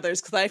about any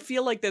others, because I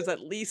feel like there's at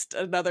least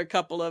another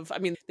couple of. I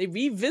mean, they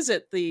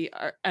revisit the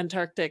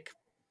Antarctic,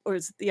 or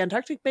is it the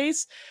Antarctic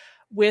base,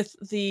 because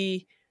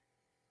the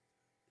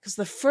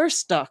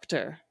first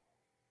Doctor.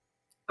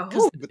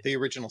 With the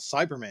original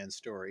Cyberman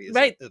story is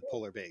right. at the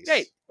polar base.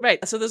 Right.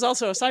 So there's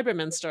also a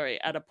Cyberman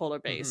story at a polar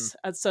base.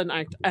 That's an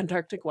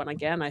Antarctic one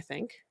again, I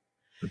think.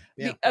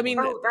 Yeah. I mean,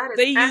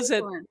 they excellent. use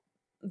it.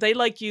 They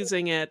like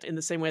using it in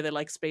the same way they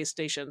like space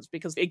stations,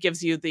 because it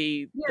gives you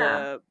the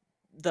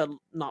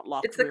not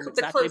locked room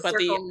exactly, but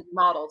the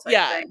model type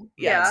thing.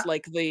 Yeah, it's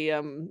like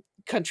the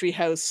country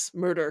house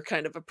murder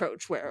kind of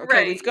approach, where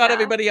we've got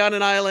everybody on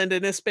an island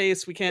in a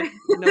space, we can't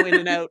in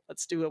and out,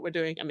 let's do what we're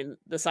doing. I mean,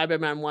 the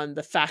Cyberman one,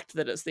 the fact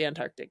that it's the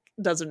Antarctic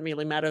doesn't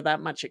really matter that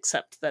much,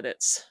 except that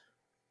it's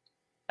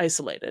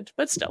isolated,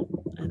 but still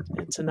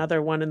it's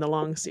another one in the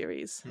long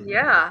series.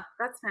 Yeah,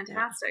 that's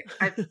fantastic.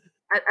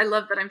 I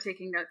love that I'm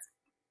taking notes.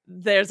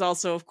 There's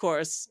also, of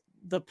course,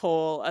 the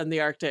pole and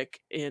the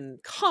Arctic in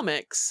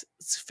comics,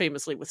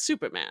 famously with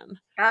Superman.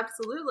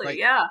 Absolutely,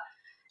 yeah.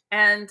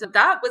 And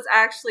that was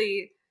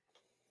actually,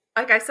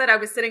 like I said, I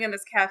was sitting in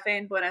this cafe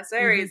in Buenos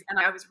Aires, and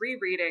I was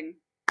rereading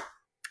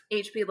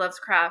H.P.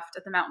 Lovecraft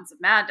at the Mountains of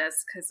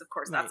Madness, because, of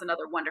course, that's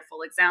another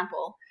wonderful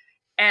example.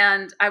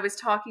 And I was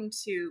talking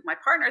to my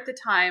partner at the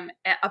time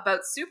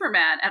about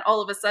Superman, and all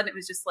of a sudden it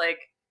was just like,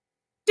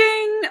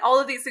 ding! All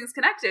of these things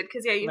connected,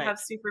 because, you have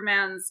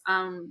Superman's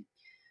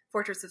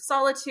Fortress of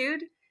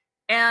Solitude.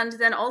 And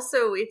then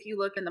also, if you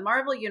look in the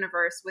Marvel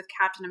universe with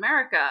Captain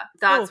America,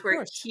 that's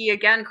where he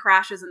again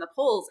crashes in the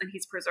poles and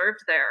he's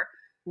preserved there.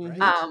 Right.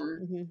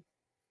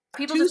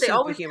 People just, they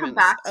always come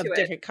back to it.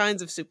 Different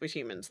kinds of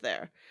superhumans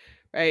there,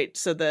 right?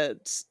 So the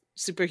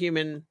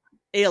superhuman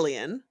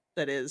alien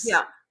that is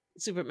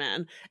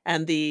Superman,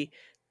 and the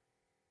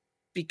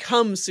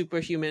become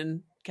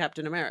superhuman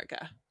Captain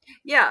America.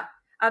 Yeah,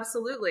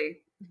 absolutely.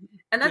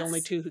 And that's the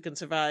only two who can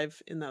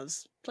survive in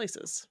those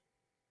places.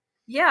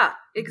 Yeah,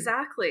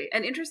 exactly.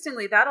 And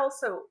interestingly, that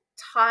also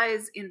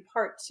ties in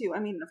part to, I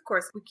mean, of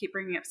course, we keep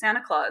bringing up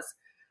Santa Claus,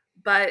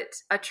 but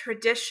a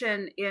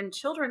tradition in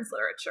children's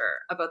literature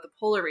about the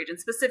polar region,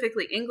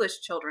 specifically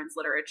English children's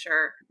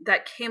literature,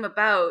 that came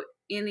about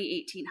in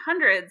the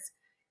 1800s,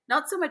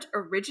 not so much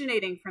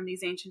originating from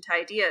these ancient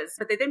ideas,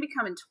 but they then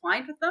become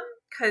entwined with them.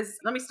 Because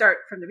let me start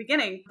from the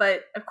beginning.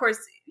 But of course,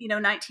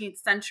 19th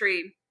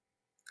century,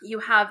 you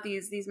have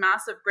these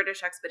massive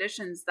British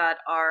expeditions that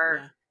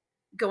are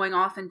going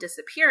off and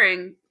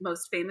disappearing,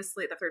 most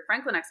famously the Third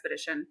Franklin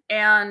expedition.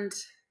 And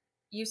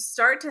you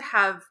start to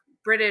have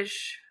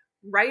British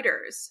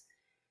writers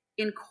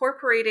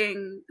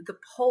incorporating the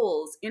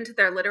poles into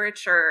their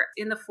literature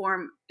in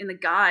the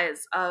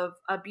guise of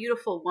a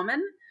beautiful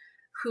woman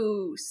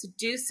who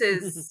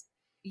seduces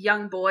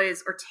young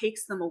boys or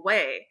takes them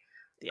away.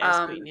 The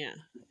Ice Queen, yeah.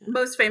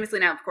 Most famously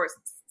now, of course,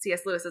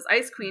 C.S. Lewis's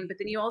Ice Queen, but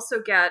then you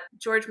also get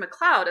George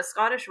MacLeod, a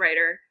Scottish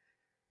writer,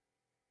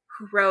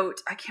 who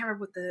wrote, I can't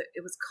remember what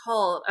it was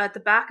called, At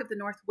the Back of the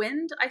North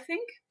Wind, I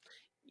think.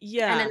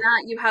 Yeah. And in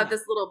that you have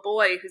this little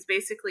boy who's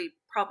basically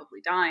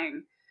probably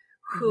dying,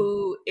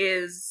 who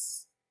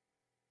is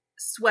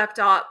swept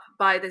up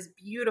by this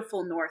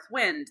beautiful north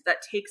wind that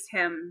takes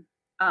him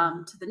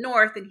to the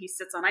north, and he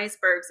sits on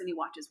icebergs and he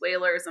watches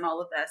whalers and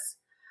all of this,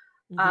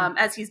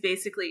 as he's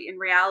basically in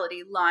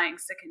reality lying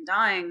sick and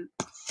dying.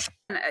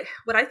 And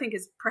what I think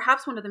is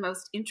perhaps one of the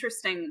most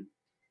interesting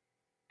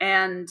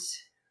and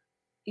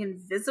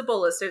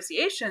invisible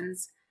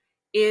associations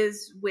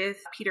is with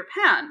Peter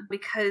Pan,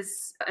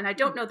 because, and I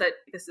don't know that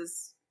this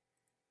is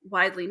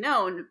widely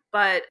known,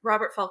 but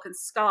Robert Falcon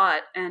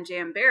Scott and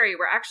J.M. Barrie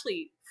were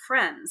actually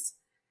friends.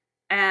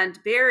 And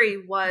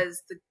Barrie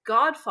was the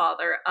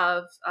godfather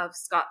of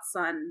Scott's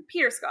son,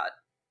 Peter Scott.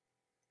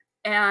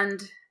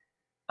 And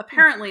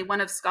apparently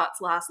one of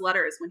Scott's last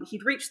letters, when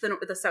he'd reached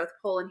the South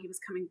Pole and he was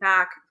coming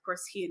back, of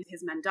course, he and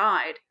his men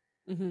died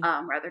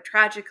rather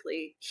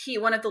tragically.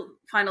 One of the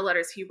final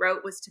letters he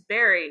wrote was to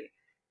Barrie.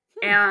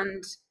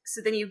 And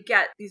so then you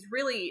get these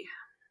really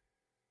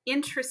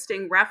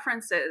interesting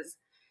references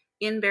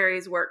in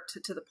Barrie's work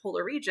to the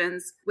polar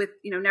regions, with,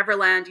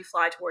 Neverland, you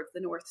fly towards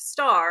the North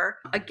Star,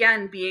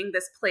 again being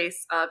this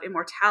place of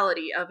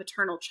immortality, of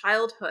eternal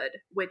childhood,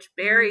 which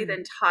Barrie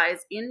then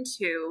ties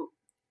into,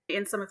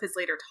 in some of his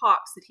later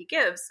talks that he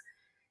gives,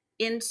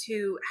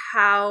 into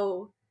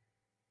how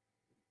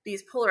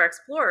these polar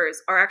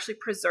explorers are actually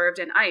preserved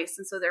in ice.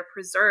 And so they're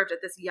preserved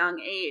at this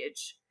young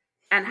age,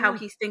 and how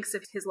he thinks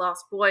of his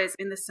lost boys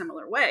in this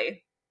similar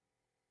way.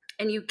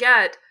 And you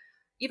get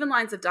even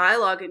lines of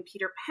dialogue in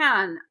Peter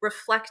Pan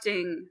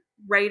reflecting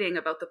writing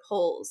about the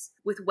poles,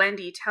 with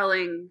Wendy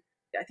telling,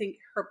 I think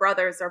her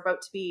brothers are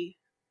about to be,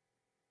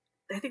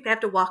 I think they have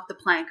to walk the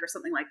plank or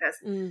something like this.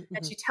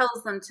 And she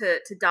tells them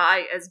to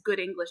die as good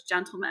English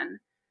gentlemen.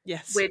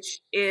 Yes.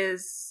 Which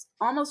is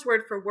almost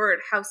word for word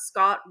how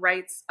Scott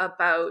writes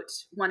about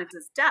one of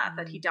his death,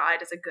 that he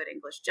died as a good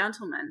English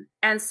gentleman.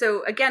 And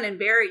so again, in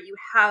Barrie, you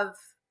have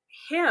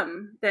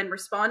him then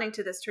responding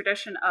to this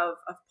tradition of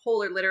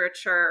polar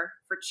literature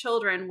for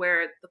children,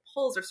 where the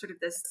poles are sort of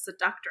this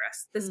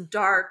seductress, this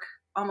dark,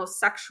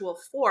 almost sexual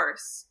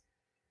force,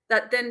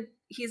 that then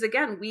he's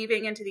again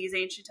weaving into these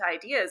ancient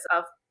ideas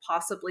of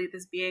possibly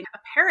this being a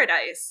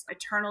paradise,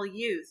 eternal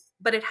youth,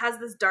 but it has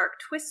this dark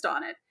twist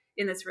on it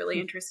in this really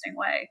interesting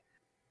way.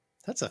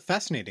 That's a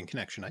fascinating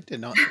connection. I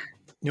did not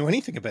know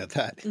anything about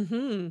that.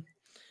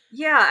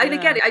 Yeah, and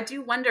again, I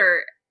do wonder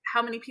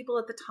how many people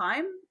at the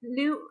time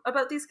knew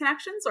about these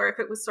connections, or if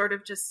it was sort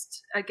of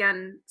just,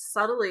 again,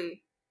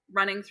 subtly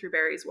running through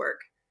Barrie's work.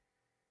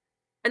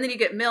 And then you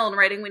get Milne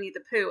writing Winnie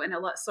the Pooh, and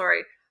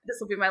sorry, this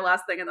will be my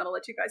last thing and then I'll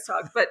let you guys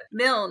talk. But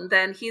Milne,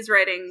 then he's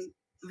writing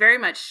very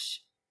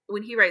much,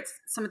 when he writes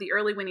some of the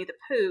early Winnie the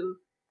Pooh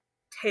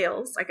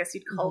tales, I guess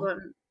you'd call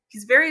them,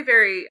 he's very,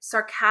 very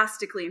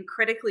sarcastically and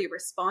critically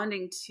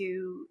responding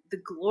to the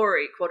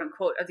glory, quote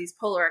unquote, of these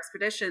polar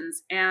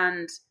expeditions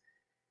and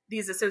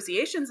these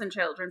associations in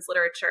children's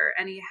literature.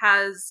 And he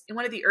has, in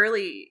one of the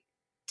early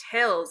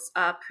tales,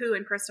 Pooh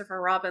and Christopher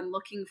Robin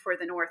looking for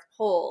the North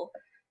Pole.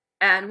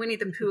 And Winnie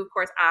the Pooh, of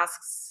course,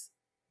 asks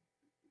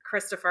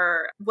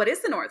Christopher, what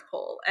is the North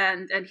Pole?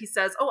 And he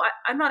says,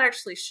 I'm not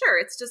actually sure.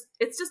 It's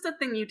just a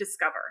thing you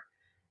discover.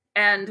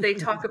 And they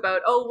talk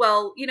about,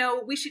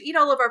 we should eat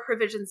all of our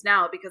provisions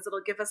now because it'll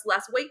give us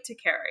less weight to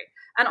carry.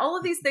 And all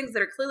of these things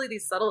that are clearly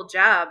these subtle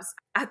jabs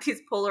at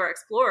these polar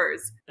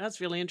explorers. That's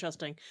really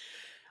interesting.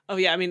 Oh,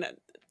 yeah. I mean,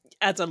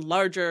 as a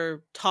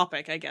larger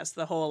topic, I guess,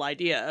 the whole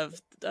idea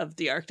of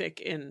the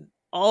Arctic in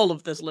all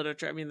of this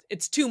literature. I mean,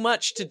 it's too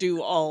much to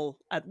do all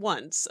at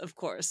once, of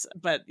course.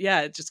 But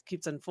yeah, it just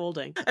keeps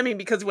unfolding. I mean,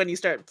 because when you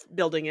start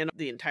building in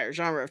the entire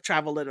genre of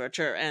travel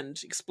literature and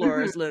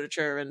explorers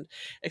literature and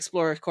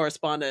explorer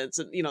correspondence,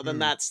 and then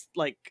that's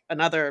like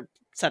another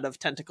set of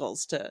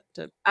tentacles to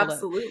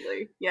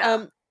absolutely.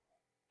 Yeah.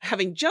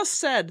 Having just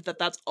said that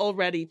that's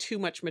already too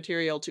much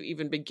material to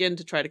even begin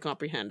to try to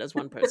comprehend as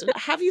one person,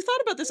 have you thought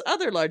about this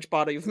other large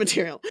body of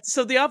material?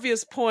 So the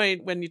obvious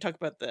point when you talk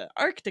about the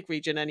Arctic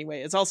region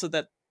anyway is also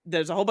that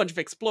there's a whole bunch of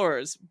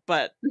explorers,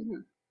 but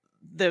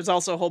there's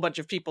also a whole bunch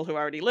of people who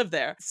already live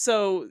there.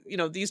 So,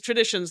 these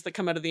traditions that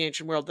come out of the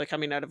ancient world, they're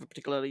coming out of a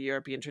particularly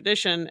European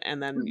tradition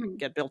and then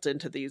get built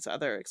into these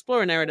other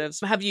explorer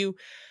narratives. Have you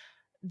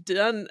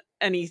done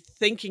any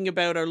thinking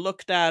about or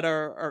looked at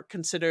or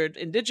considered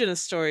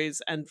Indigenous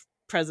stories and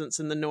presence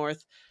in the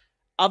North?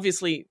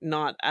 Obviously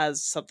not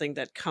as something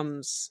that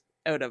comes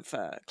out of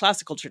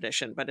classical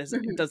tradition, but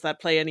does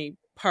that play any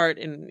part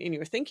in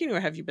your thinking, or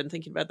have you been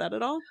thinking about that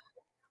at all?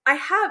 I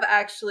have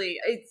actually.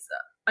 It's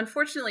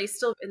unfortunately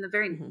still in the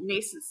very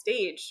nascent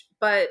stage,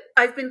 but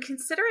I've been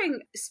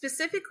considering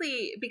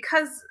specifically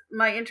because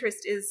my interest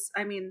is,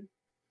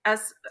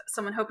 as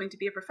someone hoping to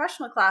be a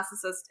professional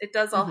classicist, it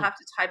does all have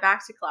to tie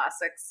back to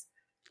classics.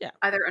 Yeah.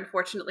 Either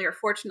unfortunately or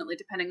fortunately,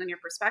 depending on your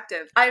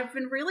perspective. I've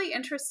been really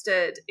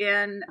interested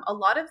in a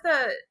lot of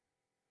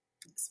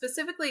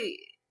specifically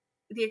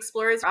the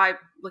explorers I'm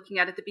looking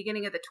at the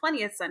beginning of the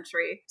 20th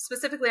century.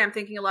 Specifically, I'm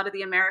thinking a lot of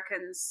the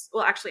Americans,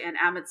 well, actually, and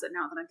Amundsen,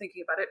 now that I'm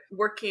thinking about it,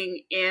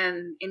 working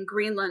in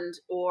Greenland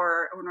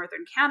or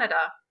northern Canada.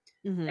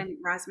 And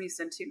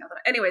Rasmussen too.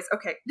 Anyways,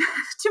 okay,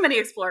 too many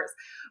explorers.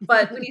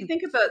 But when you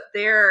think about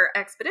their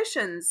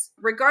expeditions,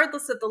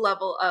 regardless of the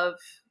level of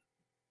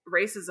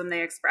racism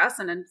they express,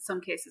 and in some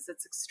cases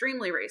it's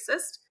extremely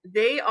racist,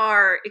 they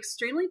are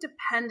extremely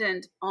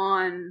dependent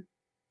on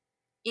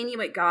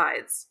Inuit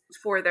guides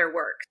for their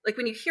work. Like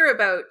when you hear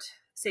about,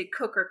 say,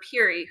 Cook or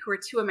Peary, who are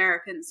two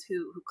Americans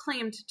who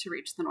claimed to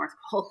reach the North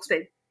Pole,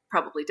 they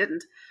probably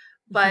didn't,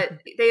 but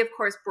they of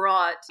course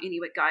brought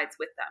Inuit guides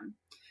with them.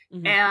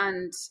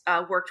 And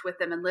worked with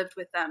them and lived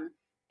with them.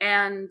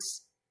 And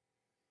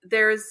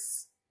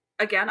there's,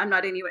 again, I'm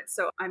not Inuit,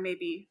 so I may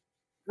be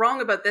wrong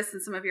about this,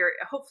 and some of your,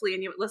 hopefully,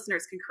 Inuit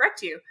listeners can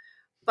correct you,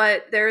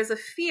 but there is a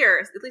fear,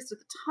 at least at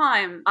the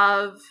time,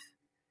 of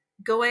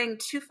going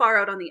too far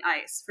out on the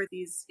ice for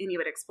these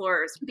Inuit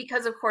explorers.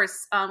 Because, of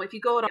course, if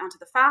you go out onto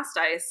the fast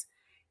ice,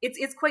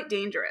 it's quite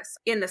dangerous.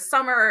 In the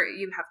summer,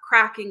 you have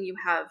cracking, you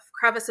have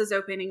crevices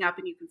opening up,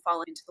 and you can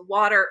fall into the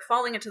water.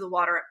 Falling into the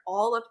water at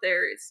all up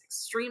there is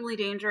extremely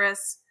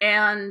dangerous.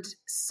 And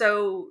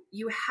so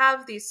you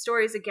have these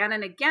stories again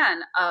and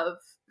again of,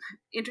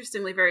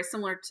 interestingly, very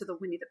similar to the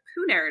Winnie the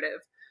Pooh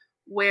narrative,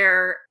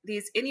 where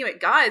these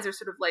Inuit guides are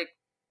sort of like,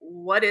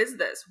 what is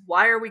this?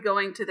 Why are we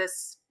going to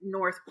this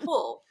North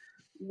Pole?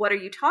 What are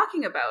you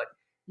talking about?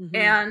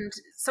 And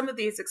some of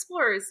these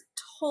explorers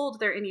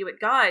told their Inuit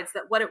guides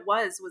that what it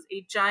was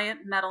a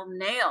giant metal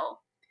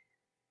nail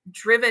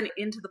driven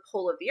into the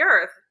pole of the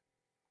earth,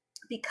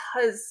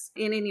 because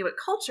in Inuit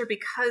culture,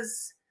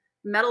 because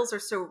metals are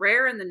so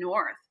rare in the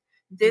North,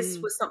 this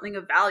was something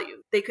of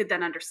value they could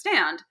then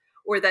understand,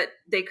 or that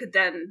they could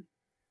then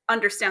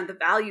understand the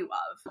value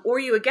of. Or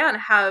you again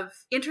have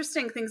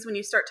interesting things when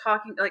you start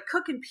talking, like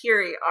Cook and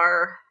Peary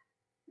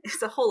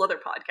it's a whole other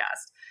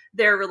podcast,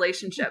 their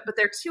relationship, but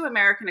they're two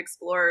American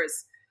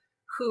explorers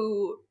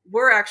who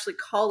were actually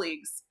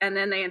colleagues, and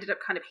then they ended up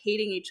kind of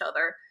hating each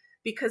other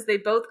because they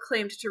both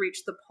claimed to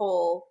reach the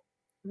pole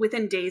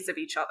within days of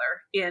each other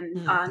in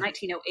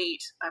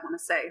 1908, I want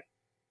to say.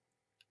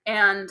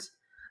 And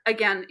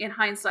again, in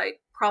hindsight,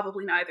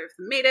 probably neither of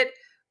them made it,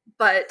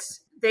 but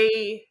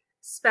they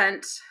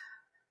spent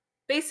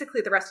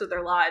basically the rest of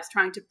their lives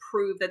trying to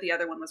prove that the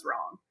other one was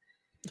wrong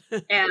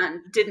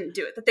and didn't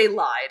do it, that they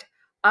lied.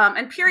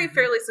 And Peary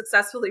fairly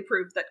successfully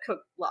proved that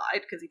Cook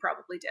lied, because he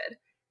probably did.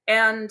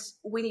 And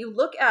when you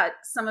look at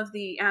some of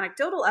the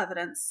anecdotal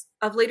evidence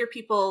of later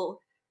people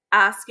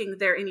asking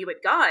their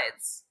Inuit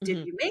guides,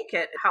 did you make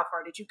it? How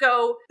far did you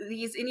go?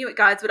 These Inuit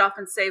guides would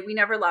often say, we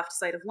never left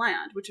sight of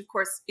land, which of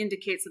course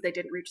indicates that they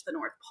didn't reach the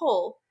North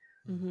Pole.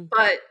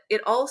 But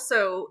it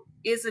also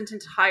isn't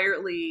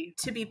entirely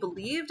to be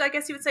believed, I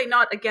guess you would say,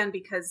 not again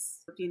because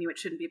the Inuit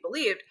shouldn't be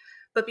believed,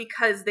 but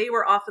because they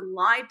were often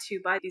lied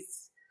to by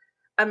these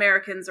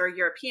Americans or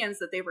Europeans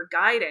that they were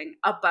guiding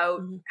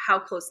about how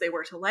close they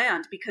were to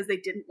land, because they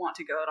didn't want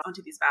to go out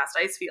onto these vast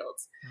ice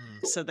fields.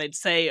 So they'd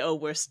say, "Oh,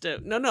 we're still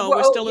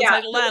we're still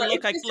inside the land.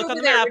 Look, I look on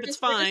the map; it's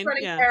fine. We're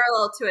just running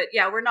parallel to it.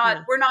 Yeah, we're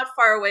not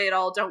far away at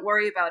all. Don't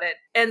worry about it."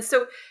 And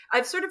so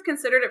I've sort of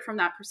considered it from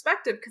that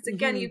perspective, because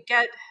again, you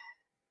get.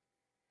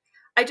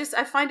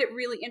 I find it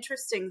really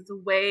interesting the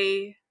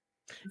way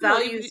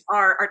values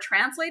are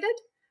translated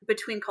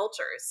between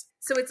cultures.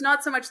 So it's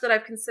not so much that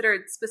I've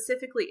considered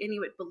specifically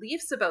Inuit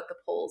beliefs about the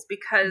poles,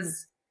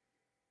 because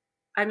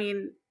I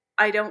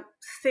don't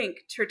think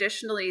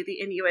traditionally the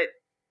Inuit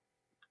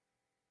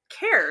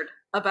cared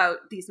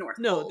about these North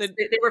Poles.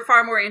 They were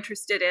far more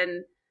interested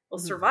in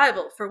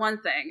survival, for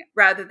one thing,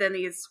 rather than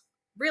these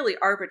really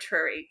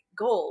arbitrary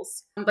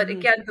goals. But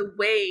again, the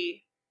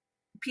way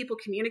people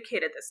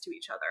communicated this to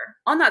each other.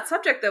 On that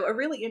subject, though, a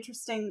really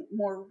interesting,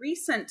 more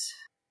recent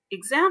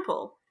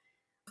example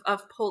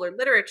of polar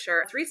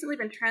literature, it's recently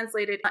been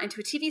translated into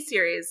a TV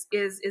series,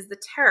 is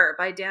The Terror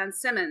by Dan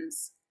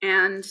Simmons.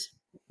 And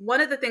one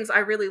of the things I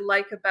really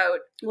like about,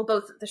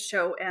 both the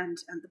show and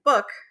the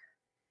book,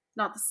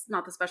 not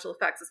the special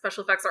effects. The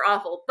special effects are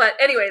awful. But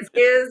anyways,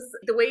 is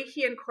the way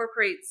he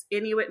incorporates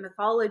Inuit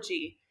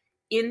mythology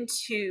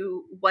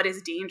into what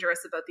is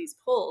dangerous about these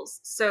poles.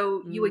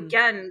 So you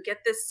again get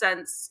this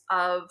sense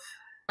of,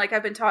 like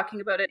I've been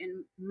talking about it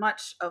in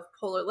much of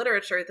polar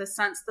literature, the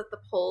sense that the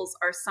poles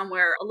are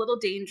somewhere a little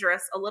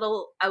dangerous, a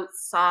little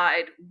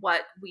outside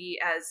what we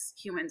as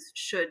humans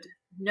should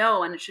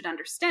know and should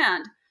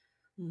understand.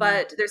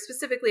 But there's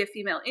specifically a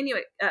female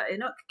Inuit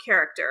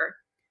character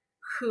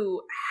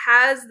who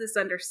has this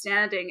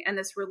understanding and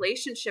this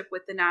relationship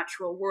with the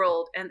natural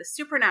world and the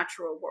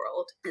supernatural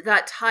world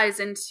that ties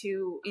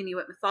into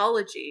Inuit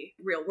mythology,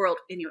 real world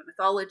Inuit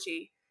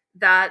mythology,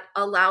 that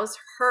allows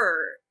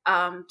her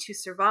to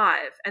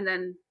survive. And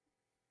then,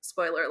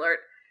 spoiler alert,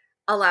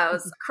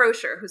 allows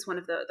Crozier, who's one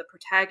of the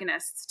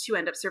protagonists, to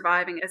end up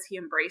surviving as he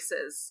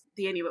embraces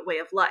the Inuit way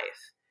of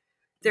life.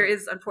 There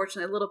is,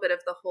 unfortunately, a little bit of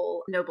the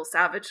whole noble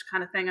savage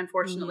kind of thing,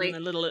 unfortunately. A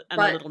little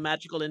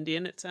magical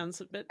Indian, it sounds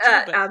a bit too,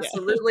 but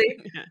absolutely.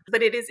 Yeah.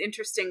 But it is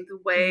interesting the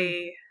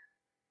way...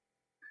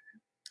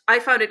 I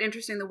found it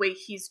interesting the way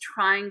he's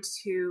trying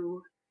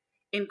to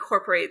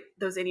incorporate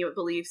those Inuit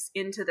beliefs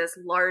into this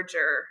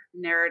larger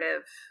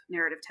narrative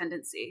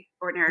tendency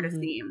or narrative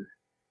theme.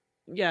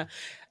 Yeah.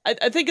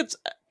 I think it's...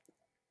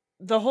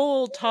 the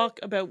whole talk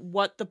about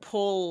what the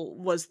pole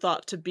was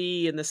thought to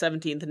be in the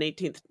 17th and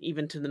 18th,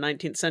 even to the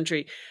 19th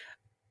century,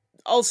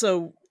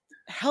 also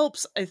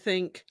helps, I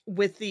think,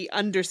 with the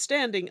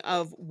understanding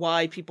of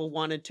why people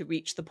wanted to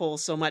reach the pole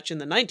so much in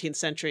the 19th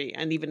century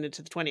and even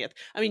into the 20th.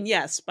 I mean,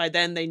 yes, by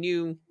then they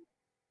knew,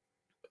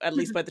 at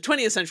least by the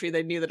 20th century,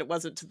 they knew that it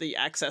wasn't to the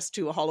access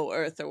to a hollow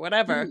earth or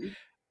whatever.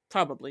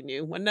 Probably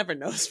knew. One never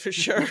knows for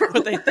sure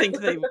what they think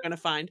they were going to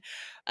find.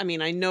 I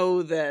mean, I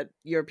know that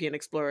European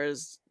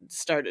explorers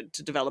started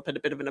to develop a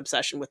bit of an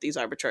obsession with these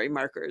arbitrary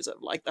markers of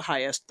like the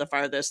highest, the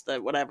farthest,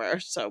 the whatever.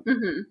 So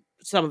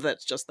some of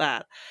it's just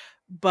that.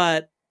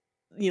 But,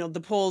 you know,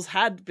 the poles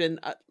had been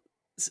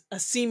a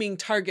seeming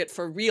target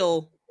for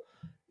real,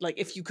 like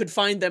if you could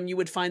find them, you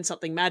would find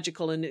something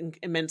magical and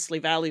immensely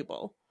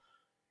valuable.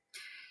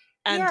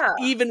 And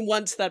even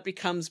once that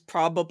becomes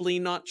probably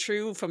not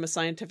true from a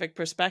scientific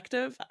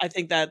perspective, I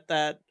think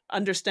that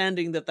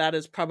understanding that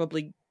is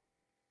probably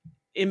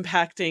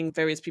impacting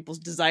various people's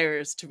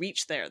desires to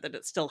reach there, that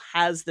it still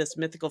has this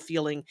mythical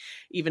feeling,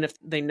 even if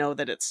they know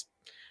that it's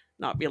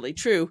not really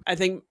true, I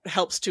think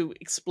helps to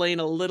explain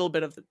a little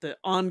bit of the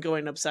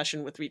ongoing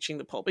obsession with reaching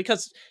the pole.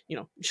 Because, you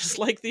know, just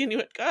like the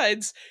Inuit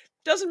guides,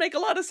 doesn't make a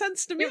lot of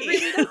sense to me.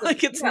 Really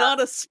like it's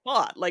not a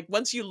spot. Like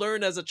once you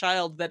learn as a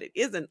child that it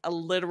isn't a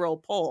literal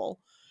pole,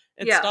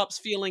 it stops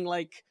feeling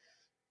like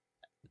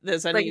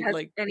there's any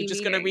you're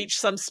just going to reach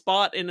some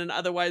spot in an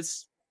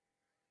otherwise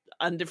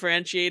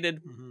undifferentiated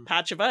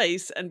patch of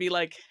ice and be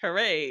like,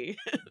 hooray.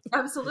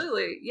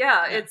 Absolutely.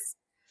 Yeah.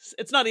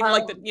 It's not even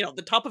like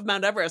the top of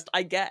Mount Everest.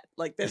 I get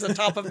like there's a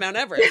top of Mount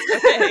Everest.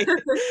 Okay.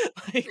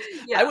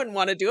 I wouldn't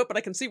want to do it, but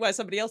I can see why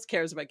somebody else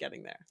cares about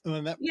getting there. Well,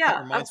 and that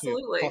reminds me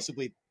of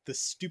possibly the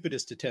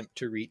stupidest attempt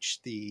to reach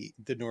the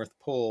North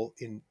Pole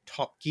in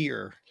Top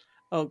Gear.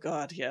 Oh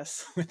God,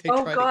 yes. Did they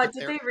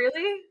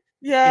really?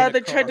 Yeah,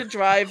 they tried to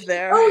drive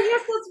there. Oh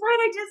yes, that's right.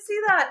 I did see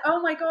that.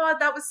 Oh my God,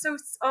 that was so.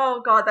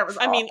 Oh God, that was.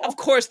 I mean, of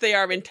course they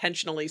are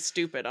intentionally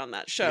stupid on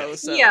that show.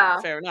 So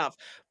fair enough.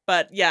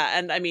 But yeah,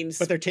 and I mean,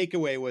 but their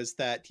takeaway was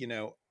that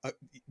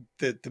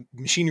the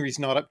machinery's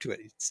not up to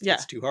it.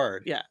 It's too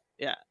hard. Yeah.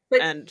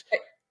 But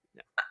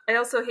I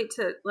also hate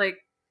to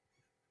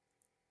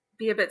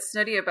be a bit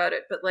snooty about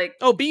it, but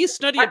be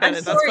snooty about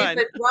it. That's fine.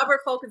 But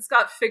Robert Falcon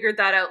Scott figured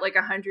that out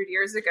 100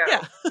 years ago.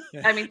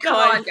 Yeah. I mean, come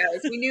on,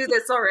 guys, we knew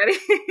this already.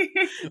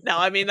 No,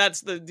 I mean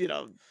that's the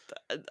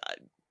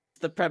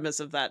the premise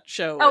of that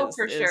show.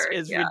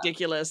 Is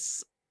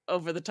ridiculous,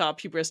 over the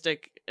top,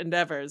 hubristic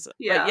endeavors.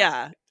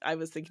 Yeah. But I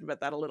was thinking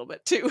about that a little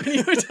bit too when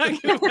you were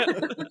talking about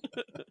it.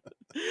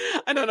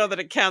 I don't know that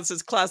it counts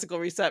as classical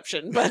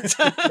reception, but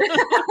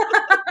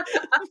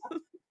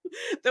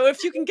though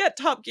if you can get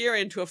Top Gear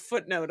into a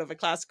footnote of a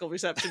classical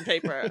reception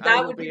paper,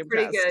 that would be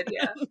pretty good.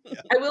 Yeah.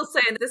 I will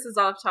say, and this is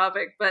off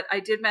topic, but I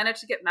did manage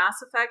to get Mass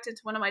Effect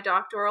into one of my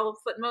doctoral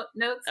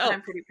footnotes, and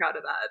I'm pretty proud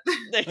of that.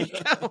 There you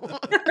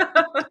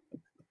go.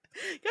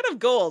 You gotta have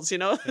goals,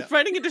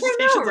 Writing a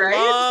dissertation is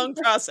a long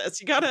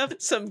process. You gotta have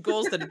some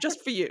goals that are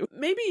just for you.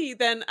 Maybe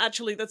then,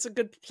 actually, that's a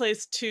good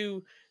place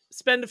to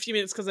spend a few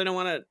minutes, because I don't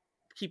want to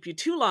keep you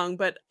too long,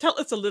 but tell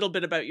us a little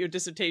bit about your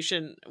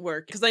dissertation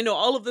work, because I know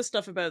all of this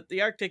stuff about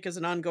the Arctic is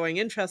an ongoing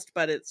interest,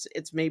 but it's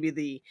maybe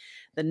the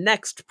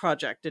next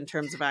project in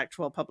terms of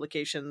actual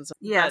publications.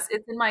 Yes,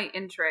 it's in my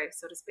intro,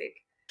 so to speak.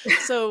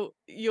 So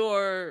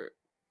your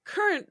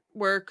current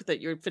work that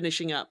you're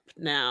finishing up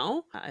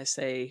now, I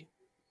say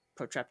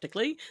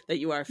protractically, that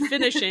you are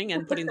finishing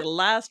and putting the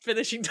last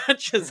finishing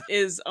touches,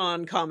 is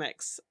on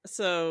comics.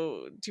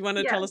 So do you want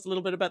to tell us a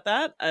little bit about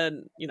that?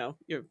 And,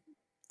 your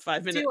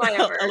 5-minute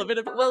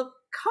elevator. Well,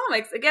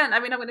 comics, again, I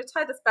mean, I'm going to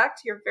tie this back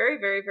to your very,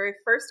 very, very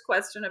first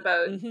question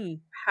about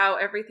how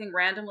everything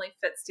randomly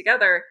fits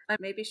together. I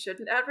maybe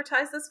shouldn't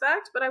advertise this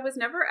fact, but I was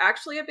never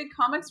actually a big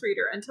comics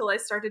reader until I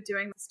started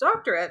doing this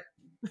doctorate.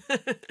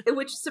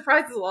 Which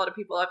surprises a lot of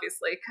people,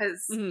 obviously,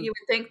 because you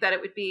would think that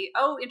it would be,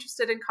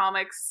 interested in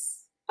comics,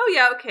 oh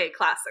yeah, okay,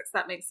 classics,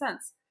 that makes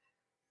sense.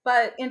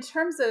 But in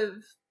terms of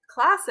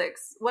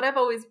classics, what I've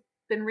always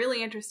been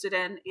really interested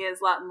in is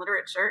Latin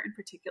literature in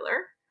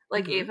particular.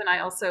 Like Ave and I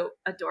also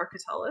adore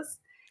Catullus.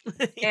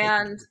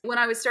 And when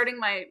I was starting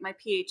my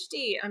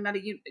PhD, I'm at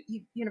a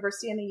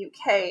university in the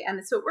UK,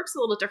 and so it works a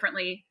little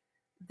differently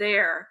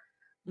there.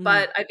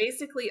 But I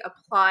basically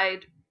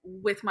applied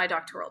with my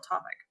doctoral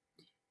topic.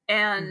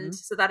 And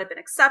so that had been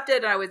accepted,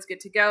 and I was good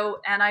to go.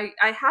 And I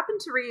happened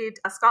to read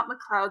Scott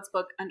McCloud's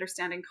book,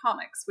 Understanding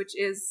Comics, which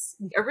is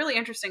a really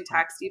interesting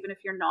text, even if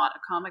you're not a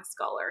comic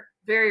scholar.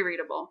 Very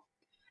readable.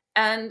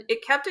 And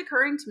it kept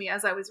occurring to me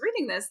as I was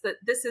reading this that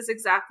this is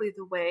exactly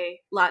the way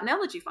Latin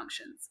elegy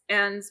functions.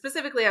 And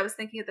specifically, I was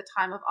thinking at the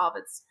time of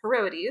Ovid's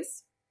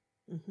Heroides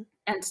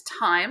and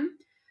time.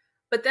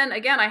 But then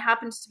again, I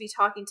happened to be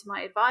talking to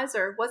my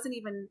advisor, wasn't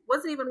even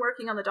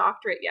working on the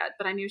doctorate yet,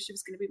 but I knew she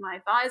was going to be my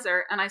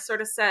advisor. And I sort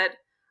of said,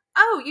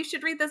 oh, you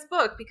should read this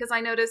book because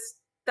I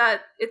noticed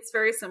that it's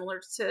very similar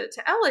to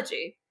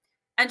elegy.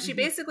 And she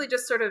basically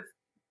just sort of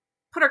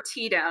put her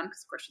tea down,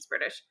 because of course she's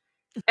British,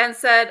 and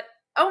said,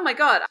 oh my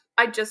God,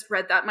 I just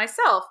read that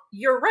myself.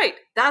 You're right.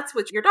 That's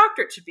what your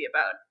doctorate should be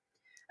about.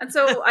 And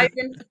so I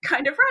can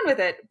kind of run with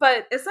it.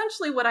 But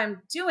essentially what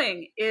I'm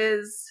doing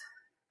is,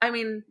 I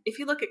mean, if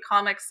you look at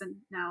comics, and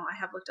now I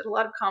have looked at a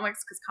lot of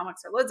comics because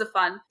comics are loads of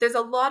fun. There's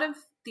a lot of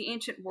the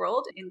ancient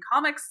world in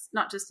comics,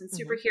 not just in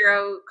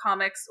superhero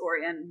comics or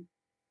in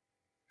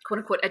quote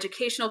unquote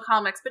educational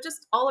comics, but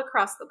just all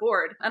across the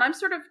board. And I'm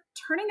sort of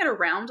turning it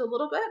around a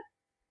little bit.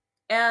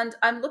 And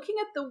I'm looking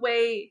at the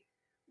way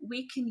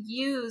we can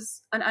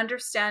use an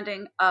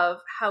understanding of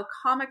how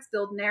comics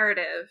build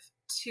narrative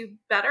to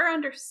better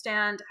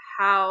understand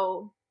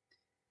how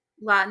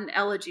Latin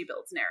elegy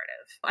builds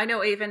narrative. I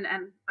know Avon,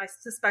 and I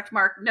suspect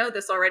Mark, know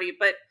this already,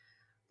 but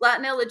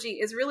Latin elegy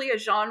is really a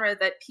genre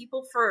that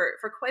people for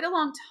quite a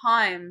long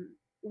time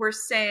were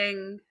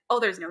saying, oh,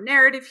 there's no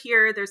narrative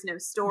here, there's no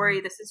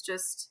story, this is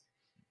just,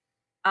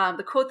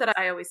 the quote that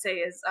I always say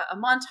is a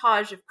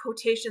montage of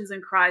quotations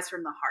and cries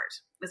from the heart,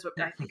 is what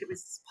I think it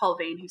was Paul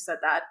Vane who said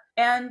that.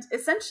 And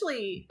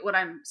essentially what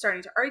I'm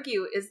starting to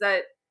argue is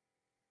that,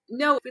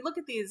 no, if we look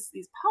at these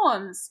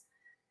poems,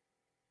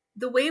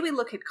 the way we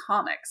look at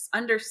comics,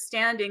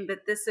 understanding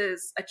that this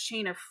is a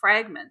chain of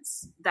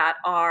fragments that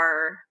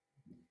are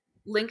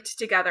linked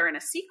together in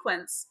a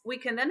sequence, we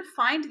can then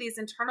find these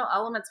internal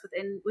elements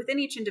within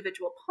each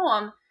individual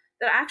poem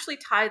that actually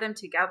tie them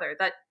together,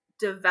 that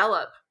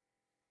develop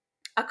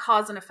a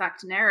cause and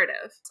effect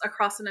narrative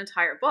across an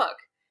entire book.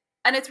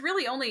 And it's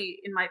really only,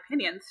 in my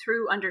opinion,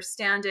 through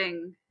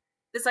understanding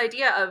this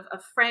idea of a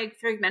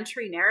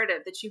fragmentary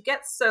narrative that you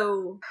get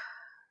so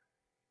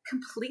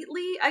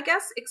completely, I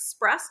guess,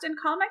 expressed in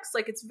comics.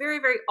 Like, it's very,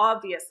 very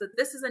obvious that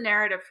this is a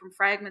narrative from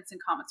fragments in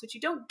comics, which you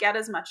don't get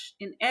as much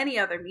in any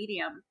other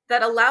medium,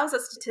 that allows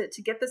us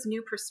to get this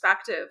new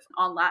perspective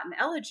on Latin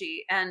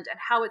elegy and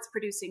how it's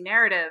producing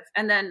narrative.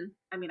 And then,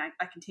 I mean,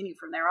 I continue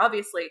from there,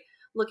 obviously,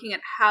 looking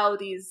at how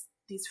these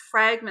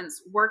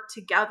fragments work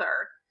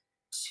together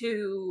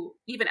to,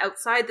 even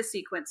outside the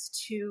sequence,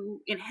 to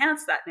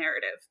enhance that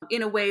narrative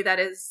in a way that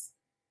is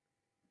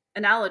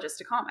analogous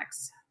to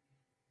comics.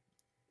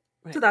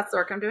 Right. So that's the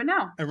work I'm doing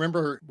now. I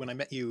remember when I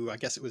met you, I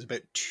guess it was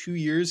about 2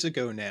 years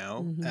ago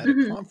now, at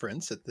a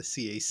conference at the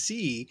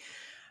CAC,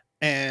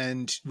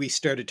 and we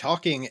started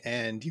talking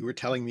and you were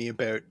telling me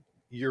about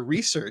your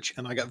research,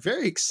 and I got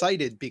very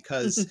excited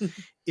because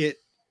it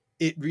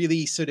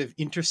really sort of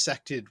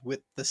intersected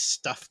with the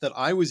stuff that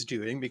I was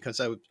doing, because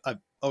I've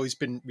always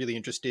been really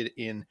interested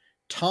in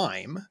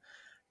time,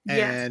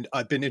 and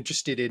I've been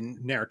interested in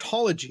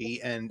narratology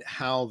and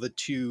how the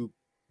two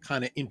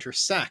kind of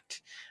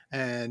intersect.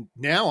 And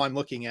now I'm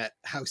looking at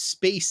how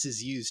space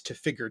is used to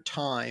figure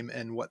time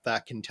and what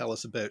that can tell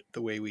us about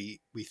the way we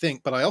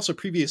think. But I also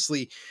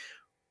previously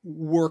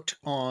worked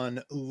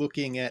on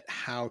looking at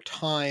how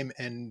time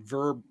and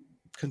verb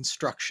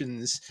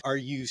constructions are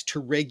used to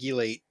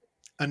regulate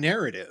a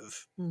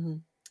narrative.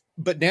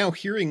 But now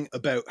hearing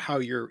about how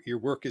your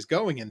work is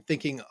going and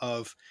thinking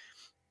of,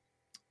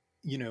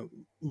 you know,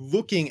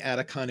 looking at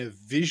a kind of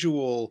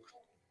visual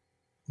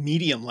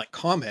medium like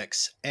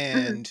comics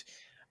and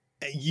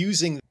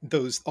using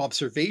those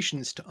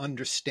observations to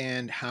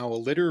understand how a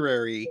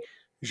literary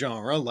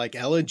genre like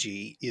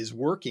elegy is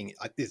working,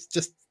 it's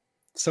just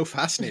so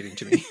fascinating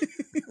to me.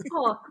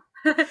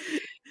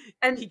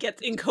 And he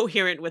gets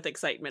incoherent with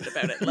excidement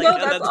about it. Like, no,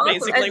 that's awesome.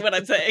 Basically what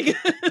I'm saying.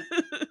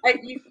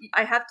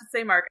 I have to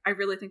say, Mark, I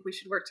really think we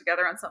should work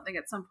together on something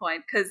at some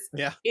point, because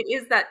it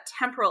is that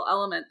temporal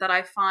element that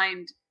I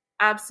find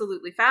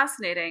absolutely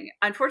fascinating.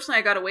 Unfortunately,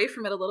 I got away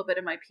from it a little bit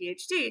in my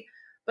PhD,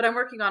 but I'm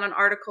working on an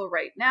article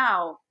right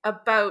now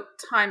about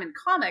time in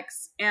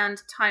comics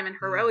and time in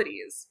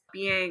Heroides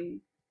being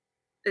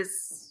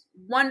this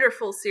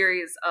wonderful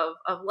series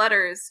of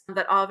letters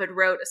that Ovid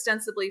wrote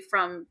ostensibly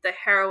from the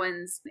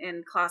heroines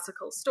in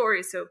classical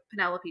stories, so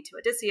Penelope to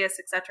Odysseus,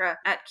 etc.,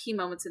 at key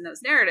moments in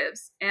those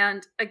narratives.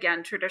 And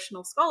again,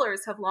 traditional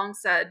scholars have long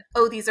said,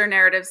 oh, these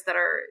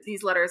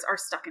letters are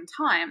stuck in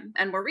time.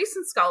 And more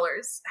recent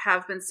scholars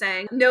have been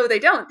saying, no, they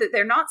don't, that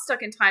they're not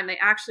stuck in time. They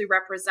actually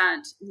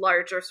represent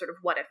larger sort of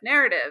what if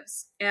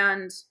narratives.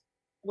 And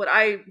what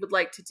I would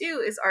like to do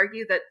is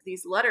argue that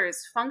these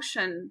letters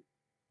function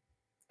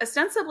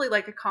ostensibly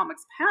like a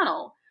comics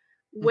panel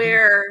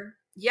where,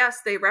 yes,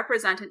 they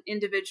represent an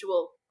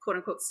individual, quote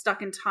unquote,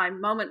 stuck in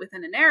time moment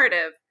within a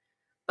narrative.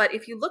 But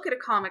if you look at a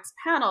comics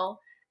panel,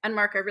 and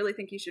Mark, I really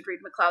think you should read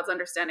McLeod's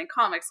Understanding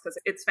Comics because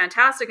it's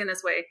fantastic in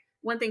this way.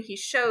 One thing he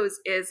shows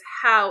is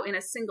how in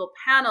a single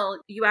panel,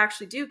 you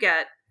actually do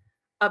get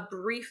a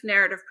brief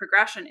narrative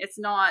progression. It's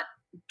not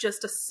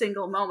just a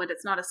single moment.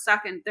 It's not a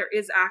second. There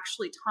is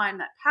actually time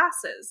that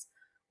passes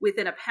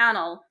within a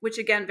panel, which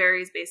again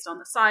varies based on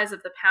the size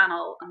of the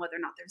panel and whether or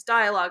not there's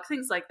dialogue,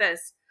 things like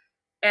this.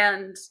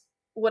 And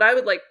what I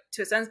would like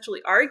to essentially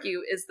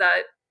argue is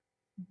that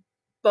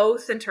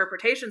both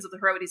interpretations of the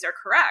Heroides are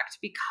correct,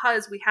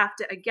 because we have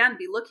to, again,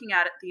 be looking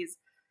at it these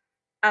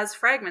as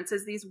fragments,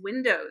 as these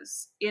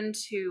windows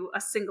into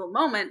a single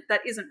moment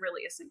that isn't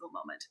really a single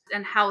moment,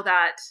 and how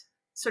that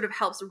sort of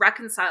helps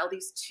reconcile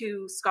these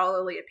two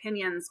scholarly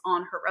opinions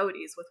on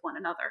Heroides with one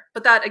another.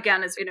 But that,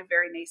 again, is in a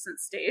very nascent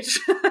stage.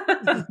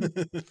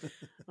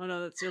 Oh,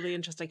 no, that's really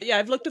interesting. Yeah,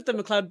 I've looked at the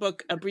McLeod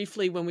book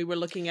briefly when we were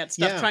looking at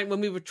stuff, when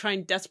we were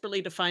trying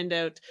desperately to find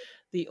out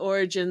the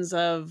origins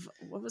of,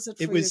 what was it?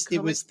 It was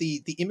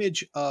the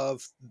image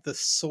of the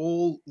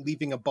soul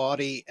leaving a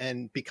body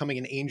and becoming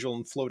an angel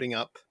and floating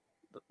up.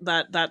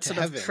 That sort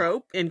of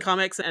trope in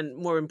comics, and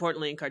more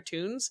importantly in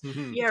cartoons,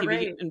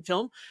 TV and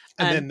film.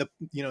 And then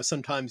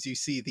sometimes you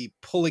see the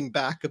pulling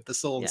back of the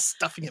soul and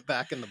stuffing it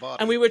back in the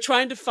body. And we were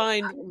trying to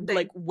find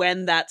like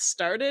when that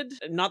started.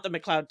 Not that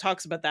McLeod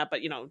talks about that,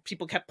 but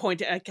people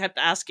kept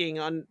asking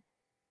on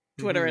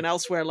Twitter and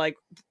elsewhere, like,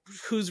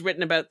 who's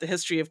written about the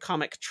history of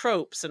comic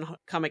tropes and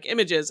comic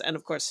images, and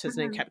of course his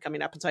name kept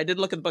coming up. And so I did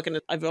look at the book,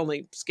 and I've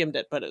only skimmed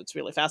it, but it's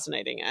really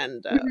fascinating,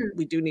 and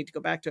we do need to go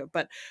back to it.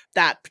 But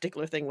that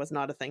particular thing was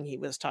not a thing he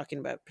was talking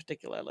about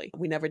particularly.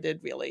 We never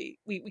did really.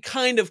 We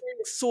kind of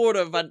sort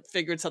of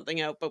figured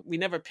something out, but we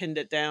never pinned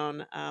it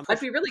down. I'd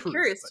be really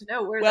curious to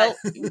know where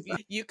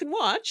you can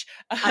watch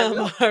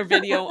our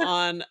video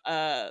on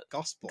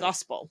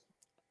gospel.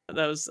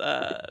 That was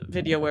a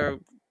video where,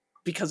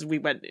 because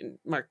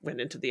Mark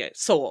went into the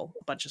soul,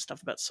 a bunch of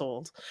stuff about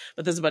souls,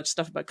 but there's a bunch of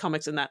stuff about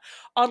comics in that.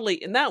 Oddly,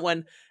 in that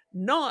one,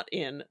 not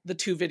in the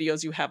two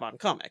videos you have on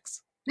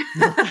comics.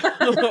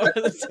 the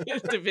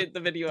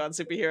video on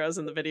superheroes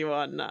and the video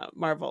on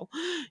Marvel.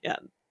 Yeah,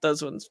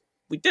 those ones,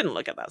 we didn't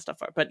look at that stuff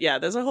for. But yeah,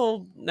 there's a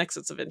whole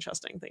nexus of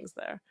interesting things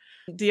there.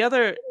 The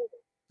other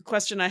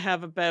question I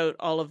have about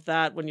all of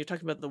that, when you're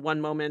talking about the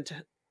one moment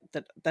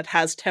that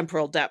has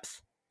temporal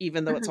depth,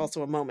 even though it's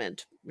also a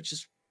moment, which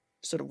is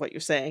sort of what you're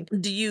saying.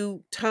 Do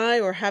you tie,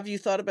 or have you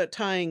thought about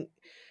tying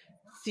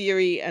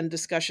theory and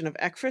discussion of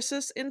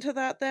ekphrasis into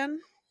that then?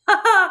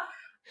 Oh,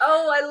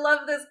 I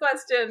love this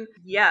question.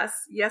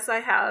 Yes,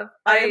 I have.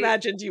 I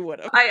imagined you would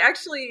have. I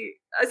actually,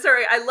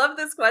 I love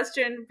this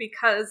question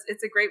because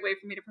it's a great way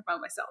for me to promote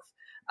myself.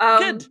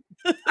 Good.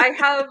 I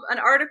have an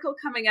article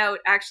coming out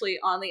actually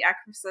on the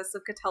ekphrasis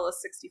of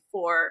Catullus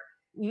 64.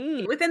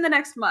 Within the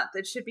next month.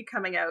 It should be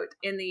coming out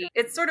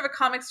it's sort of a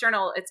comics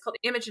journal. It's called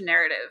Image and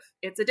Narrative.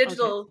 It's a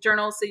digital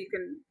journal, so you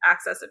can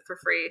access it for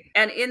free.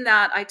 And in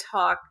that, I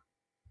talk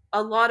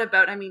a lot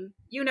about,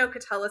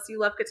 Catullus, you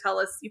love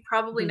Catullus, you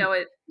probably know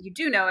it, you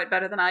do know it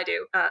better than I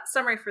do.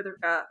 Summary for the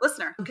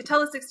listener.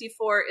 Catullus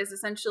 64 is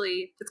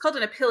essentially, it's called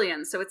an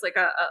epyllion, so it's like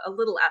a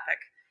little epic.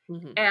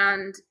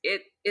 And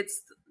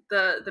it's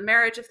the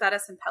marriage of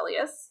Thetis and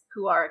Peleus,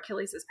 who are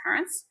Achilles'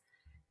 parents.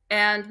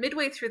 And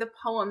midway through the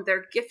poem,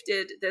 they're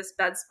gifted this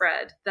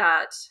bedspread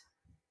that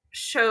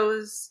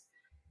shows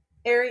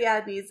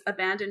Ariadne's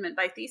abandonment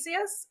by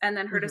Theseus and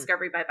then her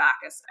discovery by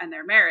Bacchus and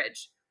their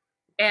marriage.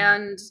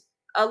 And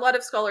a lot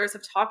of scholars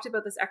have talked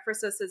about this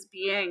ekphrasis as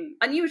being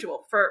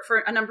unusual for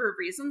a number of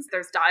reasons.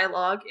 There's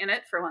dialogue in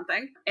it, for one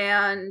thing,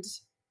 and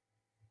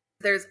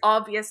there's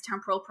obvious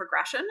temporal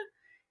progression.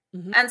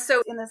 And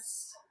so in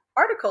this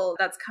article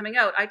that's coming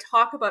out, I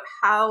talk about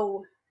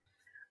how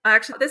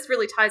actually, this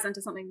really ties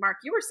into something, Mark,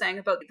 you were saying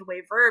about the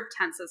way verb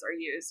tenses are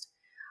used.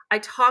 I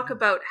talk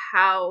about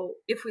how,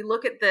 if we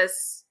look at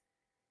this,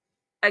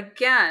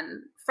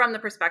 again, from the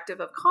perspective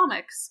of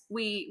comics,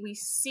 we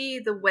see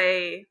the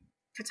way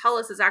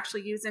Catullus is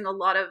actually using a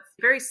lot of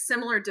very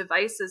similar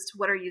devices to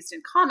what are used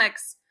in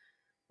comics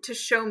to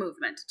show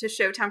movement, to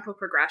show temporal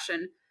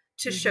progression,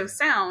 to show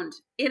sound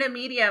in a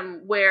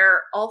medium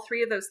where all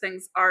three of those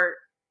things are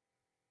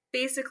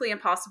basically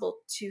impossible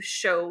to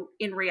show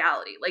in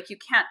reality. Like, you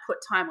can't put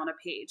time on a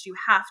page. You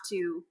have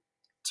to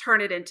turn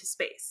it into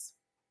space.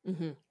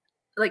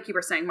 Like you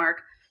were saying,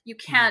 Mark, you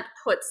can't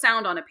put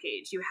sound on a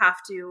page. You have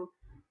to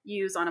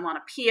use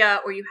onomatopoeia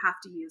or you have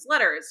to use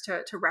letters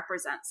to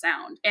represent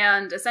sound.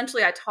 And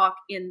essentially I talk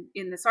in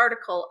this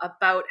article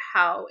about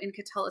how in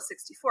Catella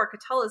 64,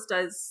 Catella's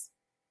does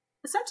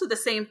essentially the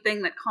same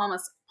thing that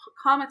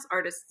comics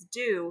artists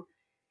do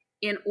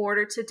in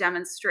order to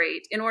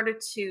demonstrate, in order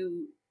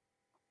to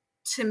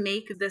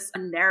make this a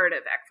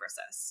narrative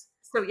ekphrasis.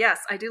 So yes,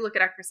 I do look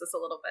at ekphrasis a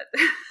little bit.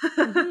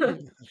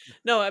 Mm-hmm.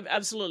 No,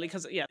 absolutely,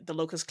 because the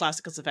locus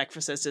classicus of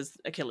ekphrasis is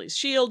Achilles'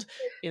 shield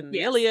in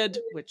the Iliad,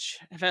 which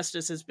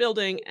Hephaestus is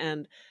building,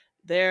 and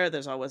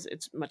there's always,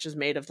 it's much as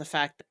made of the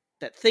fact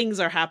that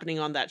things are happening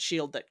on that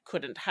shield that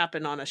couldn't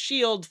happen on a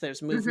shield.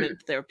 There's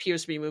movement, there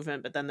appears to be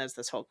movement, but then there's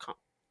this whole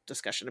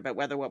discussion about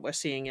whether what we're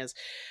seeing is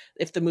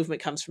if the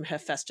movement comes from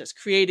Hephaestus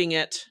creating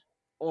it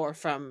or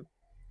from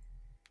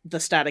the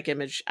static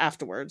image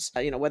afterwards,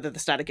 whether the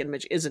static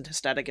image isn't a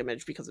static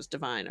image because it's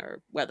divine,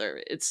 or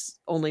whether it's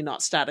only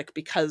not static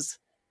because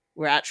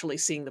we're actually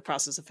seeing the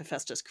process of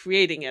Hephaestus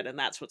creating it, and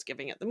that's what's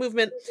giving it the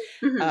movement.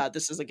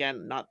 This is,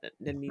 again, not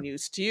any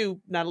news to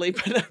you, Natalie,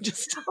 but I'm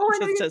just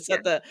to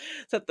set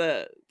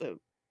the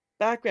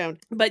background.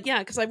 But yeah,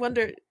 because I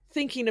wonder,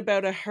 thinking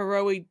about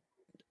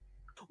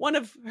one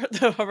of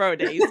the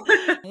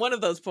Heroides, one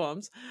of those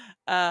poems,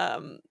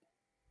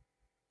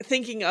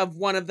 thinking of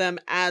one of them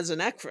as an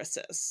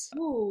ekphrasis.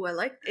 Oh, I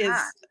like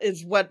that.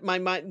 Is what my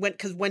mind went,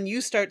 because when you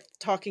start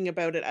talking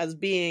about it as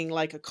being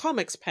like a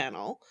comics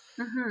panel,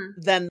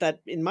 then that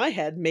in my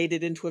head made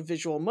it into a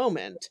visual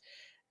moment.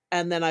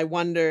 And then I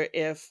wonder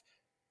if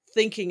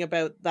thinking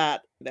about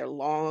that, they're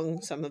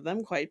long, some of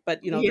them quite,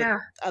 but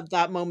at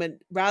that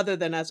moment, rather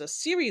than as a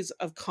series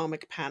of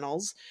comic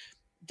panels,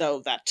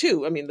 though that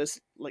too, I mean, this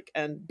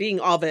and being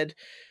Ovid,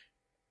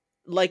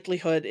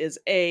 likelihood is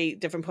A,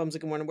 different poems are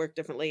going to work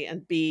differently,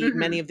 and B,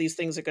 many of these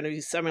things are going to be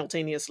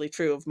simultaneously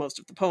true of most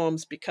of the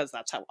poems, because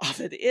that's how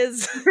Ovid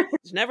is.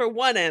 There's never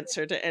one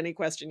answer to any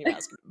question you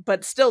ask.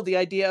 But still, the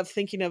idea of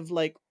thinking of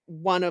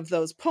one of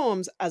those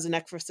poems as an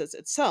ekphrasis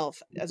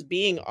itself, as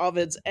being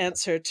Ovid's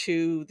answer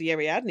to the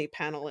Ariadne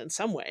panel in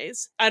some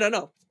ways. I don't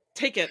know.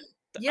 Take it.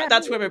 Yeah,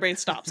 that's where my brain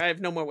stops. I have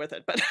no more with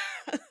it, but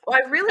well,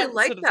 I really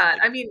like that.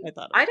 I mean,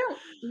 I don't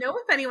know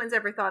if anyone's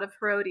ever thought of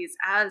Heroides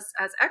as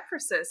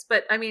ekphrasis,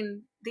 but I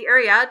mean, the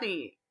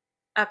Ariadne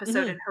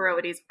episode in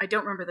Heroides, I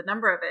don't remember the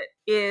number of it,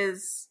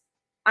 is,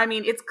 I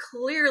mean, it's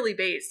clearly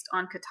based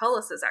on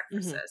Catullus'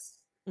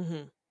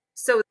 ekphrasis.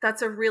 So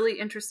that's a really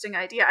interesting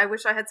idea. I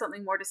wish I had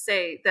something more to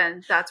say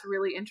than that's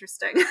really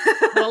interesting.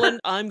 Well,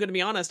 and I'm going to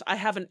be honest, I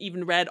haven't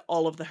even read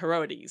all of the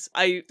Heroides.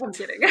 I'm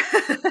kidding.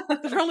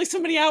 There are only so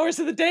many hours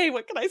of the day.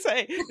 What can I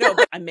say? No,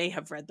 but I may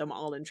have read them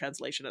all in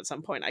translation at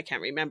some point. I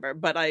can't remember,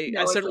 but I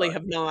certainly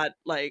have not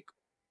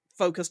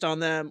focused on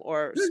them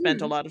or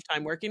spent a lot of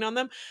time working on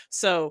them.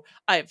 So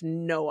I have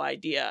no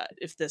idea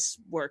if this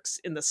works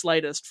in the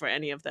slightest for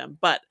any of them,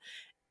 but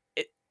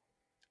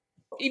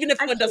even if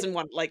one doesn't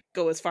want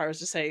go as far as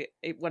to say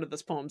one of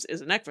those poems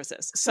is an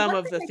ekphrasis, some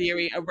of the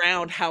theory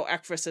around how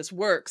ekphrasis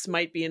works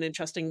might be an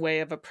interesting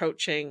way of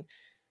approaching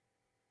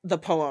the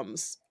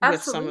poems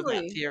with some of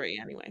that theory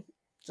anyway.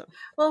 So,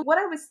 well, what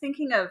I was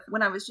thinking of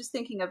when I was just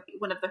thinking of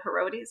one of the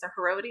Heroides,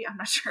 I'm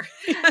not sure,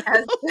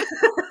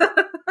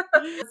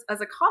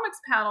 as a comics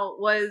panel,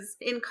 was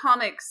in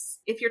comics,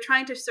 if you're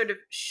trying to sort of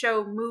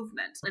show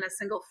movement in a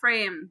single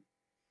frame,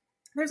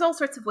 there's all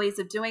sorts of ways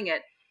of doing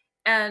it.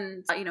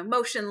 And,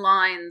 motion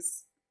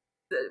lines,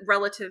 the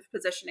relative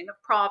positioning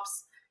of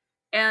props.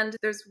 And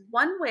there's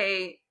one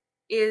way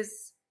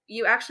is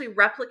you actually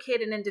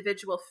replicate an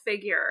individual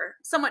figure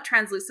somewhat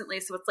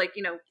translucently. So it's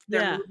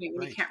they're moving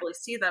and you can't really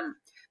see them.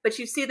 But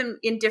you see them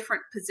in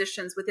different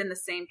positions within the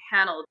same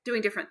panel,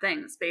 doing different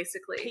things,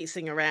 basically.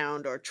 Pacing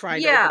around or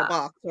trying to open a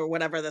box or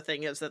whatever the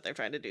thing is that they're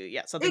trying to do.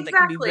 Yeah, something that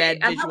can be read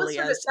visually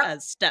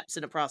as steps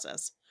in a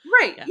process.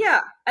 Right,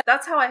 yeah.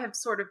 That's how I have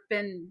sort of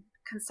been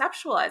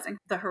conceptualizing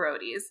the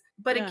Heroides.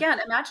 But again,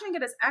 imagining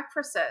it as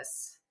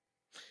ekphrasis,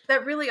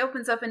 that really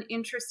opens up an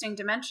interesting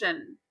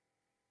dimension,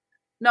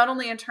 not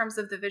only in terms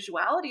of the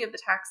visuality of the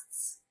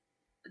texts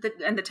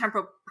and the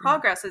temporal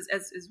progress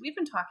as we've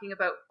been talking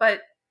about,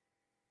 but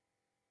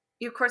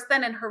you, of course,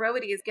 then in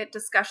Heroides get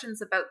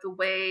discussions about the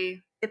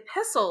way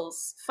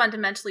epistles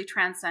fundamentally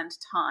transcend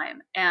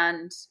time.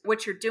 And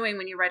what you're doing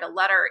when you write a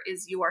letter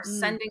is you are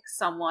sending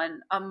someone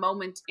a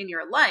moment in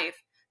your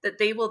life that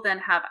they will then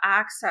have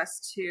access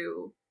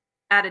to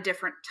at a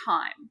different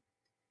time.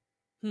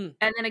 And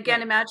then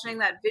again, imagining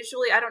that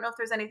visually, I don't know if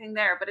there's anything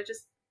there, but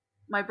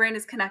my brain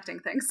is connecting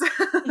things.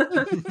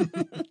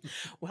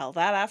 Well,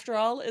 that after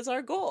all is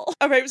our goal.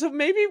 All right, so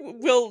maybe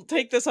we'll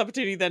take this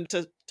opportunity then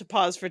to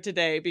pause for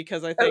today,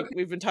 because I think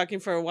we've been talking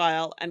for a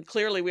while and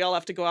clearly we all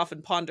have to go off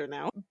and ponder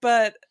now.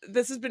 But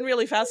this has been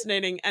really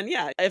fascinating. And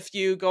yeah, if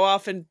you go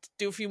off and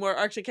do a few more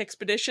Arctic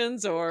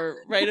expeditions or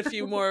write a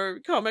few more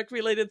comic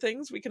related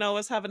things, we can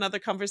always have another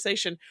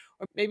conversation.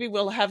 Or maybe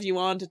we'll have you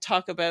on to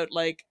talk about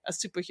a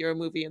superhero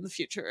movie in the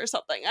future or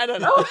something. I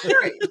don't know. Oh,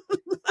 sure.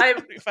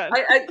 That'd be fun.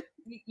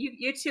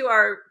 You two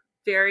are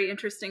very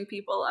interesting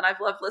people, and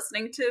I've loved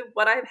listening to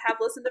what I have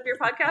listened to your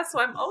podcast, so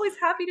I'm always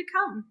happy to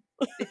come.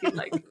 if you'd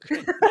like.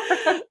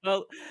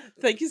 Well,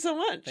 thank you so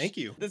much. Thank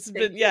you. This has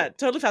Thank been,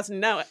 totally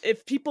fascinating. Now,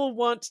 if people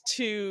want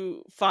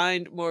to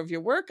find more of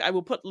your work, I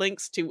will put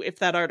links to if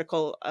that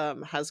article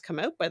has come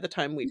out by the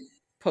time we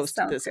post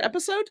Sounds this good.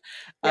 episode.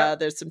 Yep.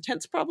 There's some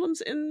tense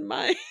problems in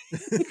my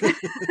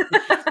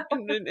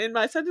in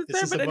my sentence This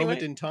there, is but a anyway.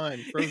 moment in time,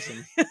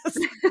 frozen.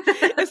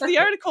 If the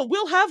article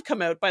will have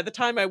come out by the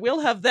time I will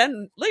have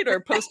then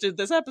later posted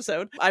this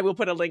episode, I will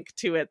put a link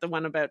to it, the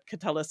one about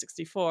Catella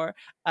 64,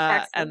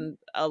 and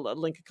I'll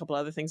link a couple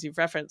other things you've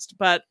referenced.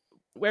 But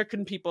where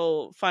can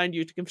people find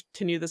you to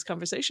continue this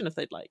conversation if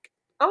they'd like?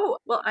 Oh,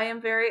 well, I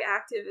am very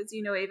active, as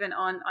you know, even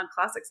on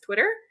Classics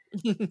Twitter.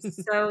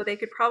 So they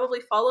could probably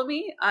follow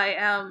me. I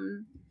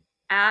am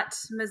at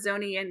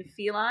Amazonian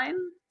Feline.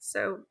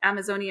 So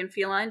Amazonian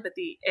Feline, but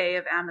the A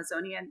of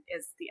Amazonian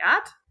is the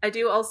at. I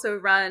do also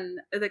run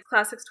the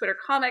Classics Twitter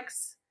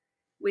Comics,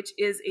 which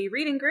is a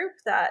reading group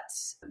that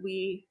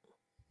we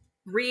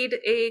read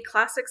a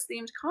classics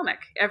themed comic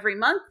every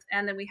month,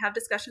 and then we have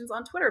discussions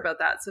on Twitter about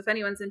that. So if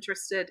anyone's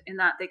interested in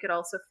that, they could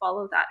also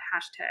follow that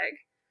hashtag.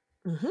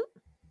 Mm-hmm.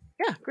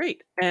 Yeah,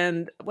 great.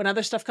 And when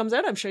other stuff comes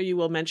out, I'm sure you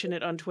will mention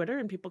it on Twitter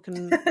and people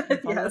can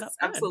follow it up.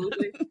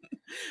 Absolutely.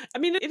 I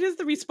mean, it is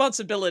the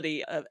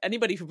responsibility of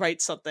anybody who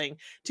writes something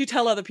to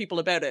tell other people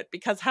about it,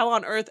 because how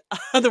on earth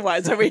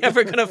otherwise are we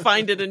ever going to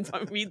find it and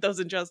read those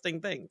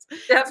interesting things?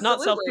 Absolutely. It's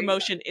not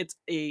self-promotion. It's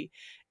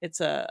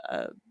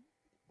a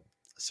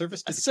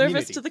Service to the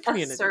service community. to the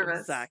community. A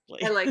service.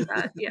 Exactly. I like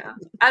that. Yeah.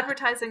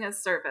 Advertising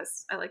as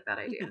service. I like that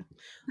idea.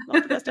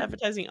 Well, the best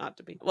advertising ought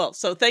to be. Well,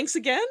 so thanks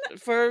again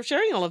for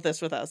sharing all of this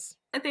with us.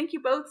 And thank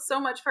you both so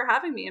much for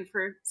having me and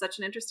for such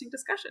an interesting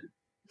discussion.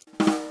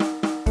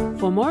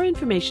 For more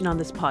information on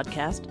this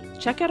podcast,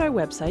 check out our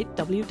website,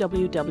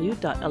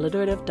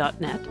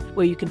 www.alliterative.net,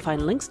 where you can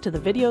find links to the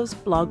videos,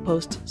 blog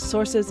posts,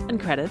 sources, and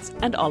credits,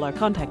 and all our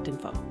contact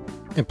info.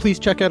 And please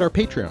check out our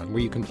Patreon,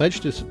 where you can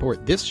pledge to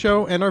support this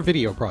show and our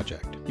video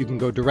project. You can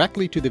go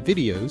directly to the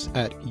videos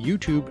at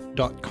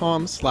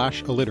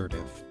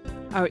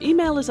youtube.com/alliterative. Our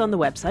email is on the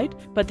website,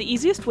 but the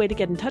easiest way to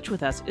get in touch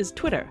with us is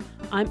Twitter.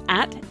 I'm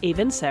at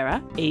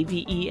Avensarah,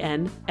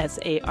 AVENSARAH.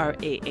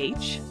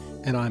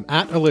 And I'm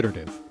at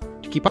alliterative.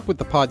 To keep up with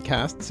the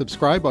podcast,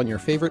 subscribe on your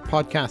favorite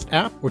podcast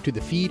app or to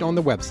the feed on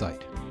the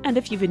website. And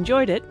if you've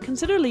enjoyed it,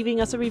 consider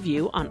leaving us a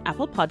review on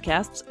Apple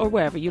Podcasts or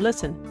wherever you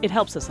listen. It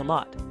helps us a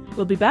lot.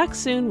 We'll be back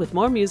soon with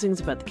more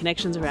musings about the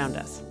connections around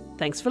us.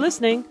 Thanks for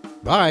listening.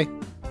 Bye.